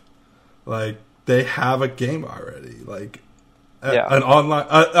competitive. Like, they have a game already, like an online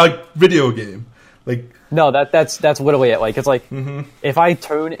a video game. Like, no, that's literally it. Like, it's like if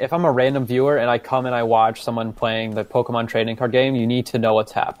I'm a random viewer and I come and I watch someone playing the Pokemon trading card game, you need to know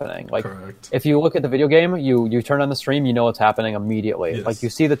what's happening. Like, if you look at the video game, you turn on the stream, you know what's happening immediately. Yes. Like, you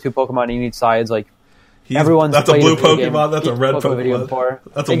see the two Pokemon on each sides. Like, everyone's that's a blue Pokemon, that's a red Pokemon,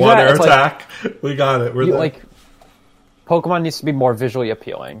 that's a one air attack. We got it. We're there. Like, Pokemon needs to be more visually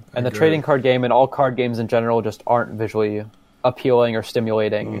appealing, and the trading card game and all card games in general just aren't visually appealing or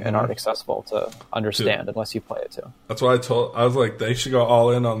stimulating and aren't accessible to understand unless you play it too. That's what I was like, they should go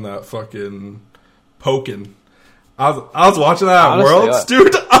all in on that fucking Pokken. I was watching that at Worlds,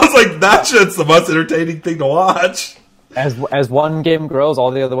 dude. I was like, that shit's the most entertaining thing to watch. As one game grows,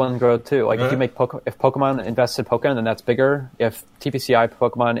 all the other ones grow too. Like, if you make if Pokemon invests in Pokken, then that's bigger. If TPCI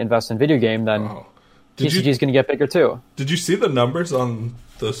Pokemon invests in video game, then TCG is going to get bigger too. Did you see the numbers on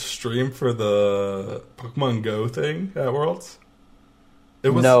the stream for the Pokemon Go thing at Worlds? It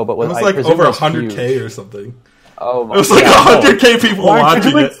was like over 100K or something. Oh my! It was like 100K people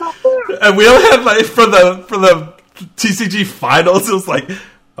watching it, and we only had like for the TCG finals. It was like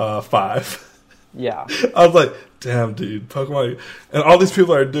 5. Yeah, I was like, damn, dude, Pokemon, and all these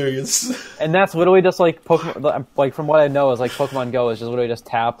people are doing it. And that's literally just like Pokemon. Like, from what I know, is like Pokemon Go is just literally just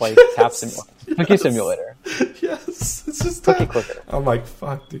tap cookie simulator. Yes, it's just cookie clicker. I'm like,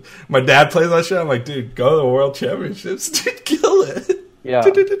 fuck, dude. My dad plays that shit. I'm like, dude, go to the World Championships, dude, kill it. Yeah.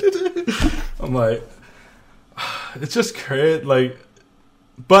 I'm like, it's just great. Like,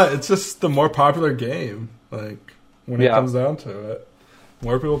 but it's just the more popular game. Like, when it comes down to it.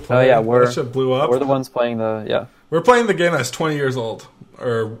 More people play. Oh yeah, that shit blew up. We're the ones playing the We're playing the game that's 20 years old,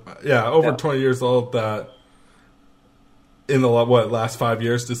 or over 20 years old. That in the last 5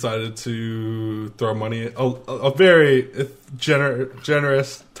 years decided to throw money, a very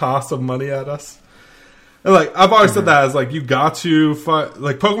generous toss of money at us. And like I've always said that as like you got to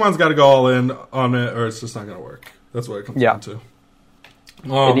like Pokemon's got to go all in on it or it's just not going to work. That's what it comes down to.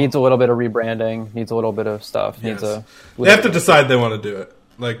 It needs a little bit of rebranding. Needs a little bit of stuff. Yes. They have to decide they want to do it.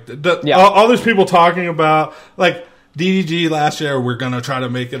 Like all these people talking about like DDG last year, we're gonna try to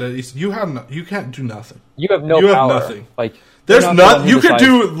make it at East. You can't do nothing. You have no power. You have nothing. Like there's nothing you could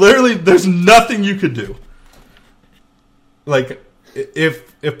do. Literally, there's nothing you could do. Like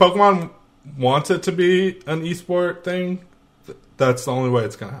if Pokemon wants it to be an esport thing, that's the only way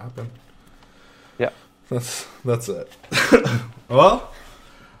it's gonna happen. Yeah, that's it. Well,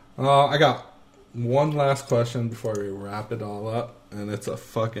 I got one last question before we wrap it all up, and it's a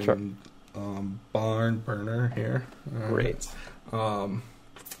fucking barn burner here. Great. I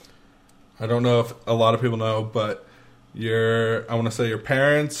don't know if a lot of people know, but I want to say your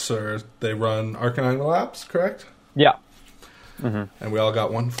parents, or they run Arcanine Labs, correct? Yeah. Mm-hmm. And we all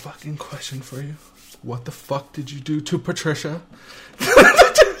got one fucking question for you. What the fuck did you do to Patricia?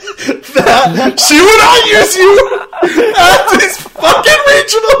 That she would not use you at these fucking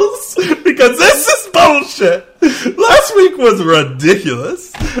regionals because this is bullshit. Last week was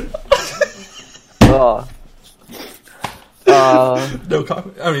ridiculous. No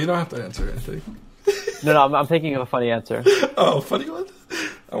comment. I mean, you don't have to answer anything. No, I'm thinking of a funny answer. Oh, funny one?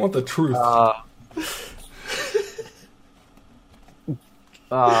 I want the truth.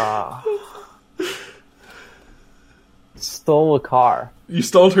 Stole a car. You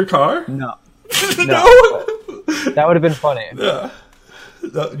stole her car? No. No. That would have been funny. Yeah.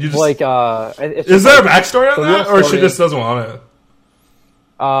 No, you just, like, is there a backstory on that, or she just doesn't want it?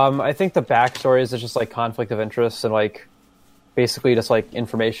 I think the backstory is just like conflict of interest and like basically just like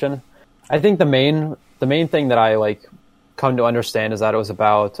information. I think the main thing that I like come to understand is that it was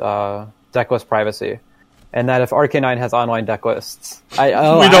about deck list privacy, and that if Arcanine has online deck lists, we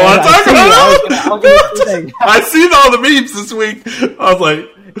don't want to talk about it. I seen all the memes this week. I was like,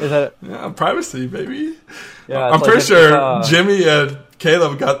 is that privacy, baby? Yeah, I'm pretty sure Jimmy and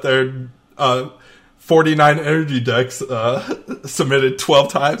Caleb got their 49 energy decks submitted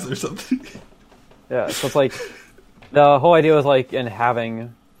 12 times or something. Yeah, so it's like the whole idea was like in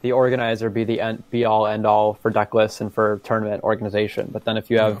having the organizer be the be all end all for deck lists and for tournament organization. But then if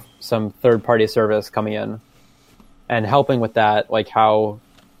you have some third party service coming in and helping with that, like how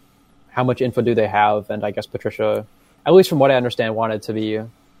much info do they have? And I guess Patricia, at least from what I understand, wanted to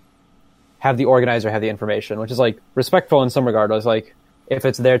have the organizer have the information, which is like respectful in some regard. It's like if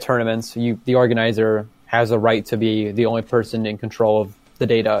it's their tournaments, the organizer has a right to be the only person in control of the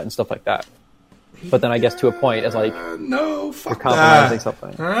data and stuff like that. But then I guess to a point, it's like no, fuck you're compromising that.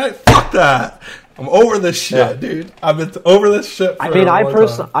 Something. All right, fuck that. I'm over this shit, dude. I've been over this shit. For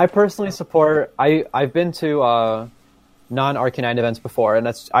I personally support. I've been to non-Arcanine events before,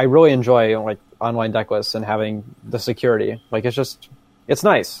 and I really enjoy like online deck lists and having the security. Like it's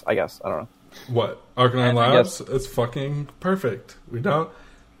nice. I guess I don't know. What Arcanine Labs? It's fucking perfect. We don't.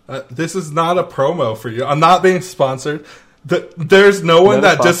 This is not a promo for you. I'm not being sponsored. There's no one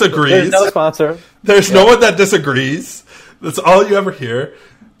that disagrees. There's no sponsor. There's no one that disagrees. That's all you ever hear.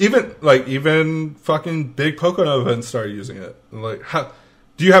 Even fucking big Pokemon events started using it. Like,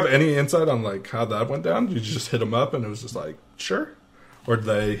 do you have any insight on like how that went down? Did you just hit them up and it was just like sure, or did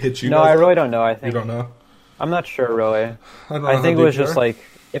they hit you? No, I really don't know. I think you don't know. I'm not sure really. I think it was just like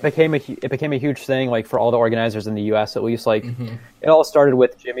it became a huge thing like for all the organizers in the U.S. at least. Like it all started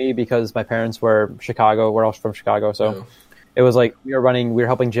with Jimmy because my parents were Chicago. We're all from Chicago, so. It was like we were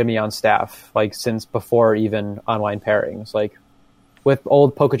helping Jimmy on staff like since before even online pairings, like with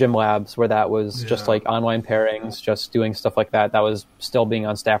old Pokegym Labs where that was just like online pairings, just doing stuff like that. That was still being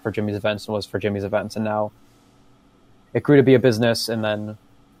on staff for Jimmy's events and was for Jimmy's events, and now it grew to be a business and then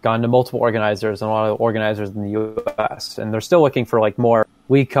gone to multiple organizers and a lot of organizers in the U.S. and they're still looking for like more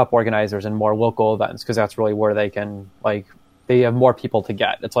League Cup organizers and more local events because that's really where they can they have more people to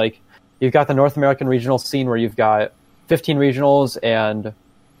get. It's like you've got the North American regional scene where you've got 15 regionals and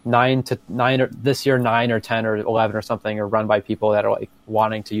 9 or this year 9 or 10 or 11 or something are run by people that are like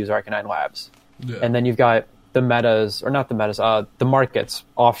wanting to use Arcanine Labs. Yeah. And then you've got the metas, or not the metas, the markets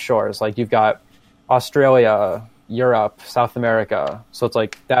offshores. Like you've got Australia, Europe, South America. So it's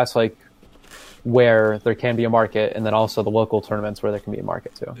like that's like where there can be a market, and then also the local tournaments where there can be a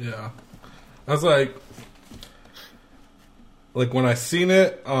market too. Yeah. I was like when I seen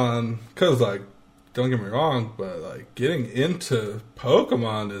it on, because like, don't get me wrong, but like getting into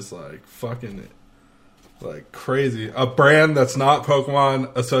Pokemon is like fucking Like crazy. A brand that's not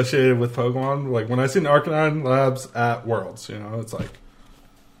Pokemon associated with Pokemon. Like when I seen Arcanine Labs at Worlds, you know, it's like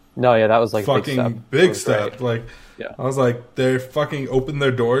No, yeah, that was like fucking big step. Like, yeah. I was like, they fucking opened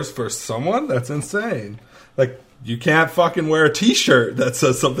their doors for someone? That's insane. Like, you can't fucking wear a t-shirt that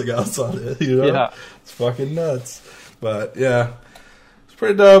says something else on it, you know? Yeah. It's fucking nuts. But, yeah. It's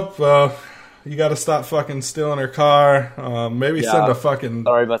pretty dope. You gotta stop fucking stealing her car. Maybe send a fucking...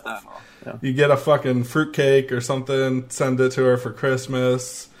 Sorry about that. Yeah. You get a fucking fruitcake or something, send it to her for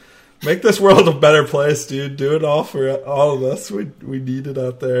Christmas. Make this world a better place, dude. Do it all for all of us. We need it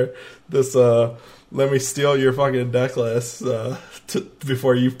out there. This, let me steal your fucking necklace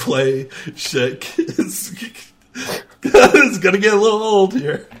before you play shit. It's gonna get a little old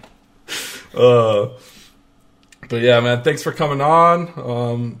here. But yeah, man, thanks for coming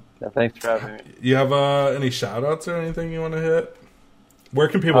on. Yeah, thanks for having me. You have any shout-outs or anything you want to hit? Where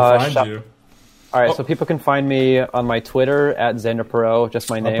can people find you? All right, so people can find me on my Twitter at Xander Perot, just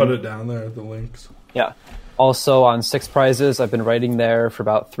my name. I'll put it down there, the links. Yeah. Also on Six Prizes, I've been writing there for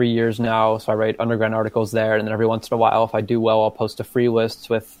about 3 years now, so I write underground articles there, and then every once in a while, if I do well, I'll post a free list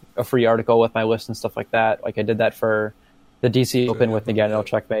with a free article with my list and stuff like that. Like I did that for the DC Open with Nagano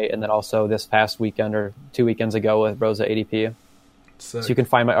Checkmate, and then also this past weekend or 2 weekends ago with Rosa ADP. Sick. So you can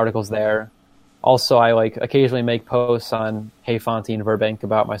find my articles there. Also, I like occasionally make posts on Hey Fontaine Verbank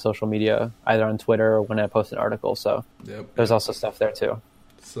about my social media, either on Twitter or when I post an article. So there's also stuff there too.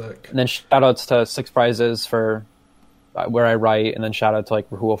 Sick. And then shout outs to Six Prizes for where I write, and then shout out to like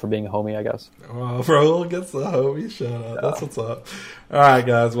Rahul for being a homie, I guess. Wow, Rahul gets the homie shout out. That's what's up. All right,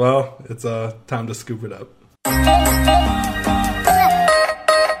 guys. Well, it's time to scoop it up.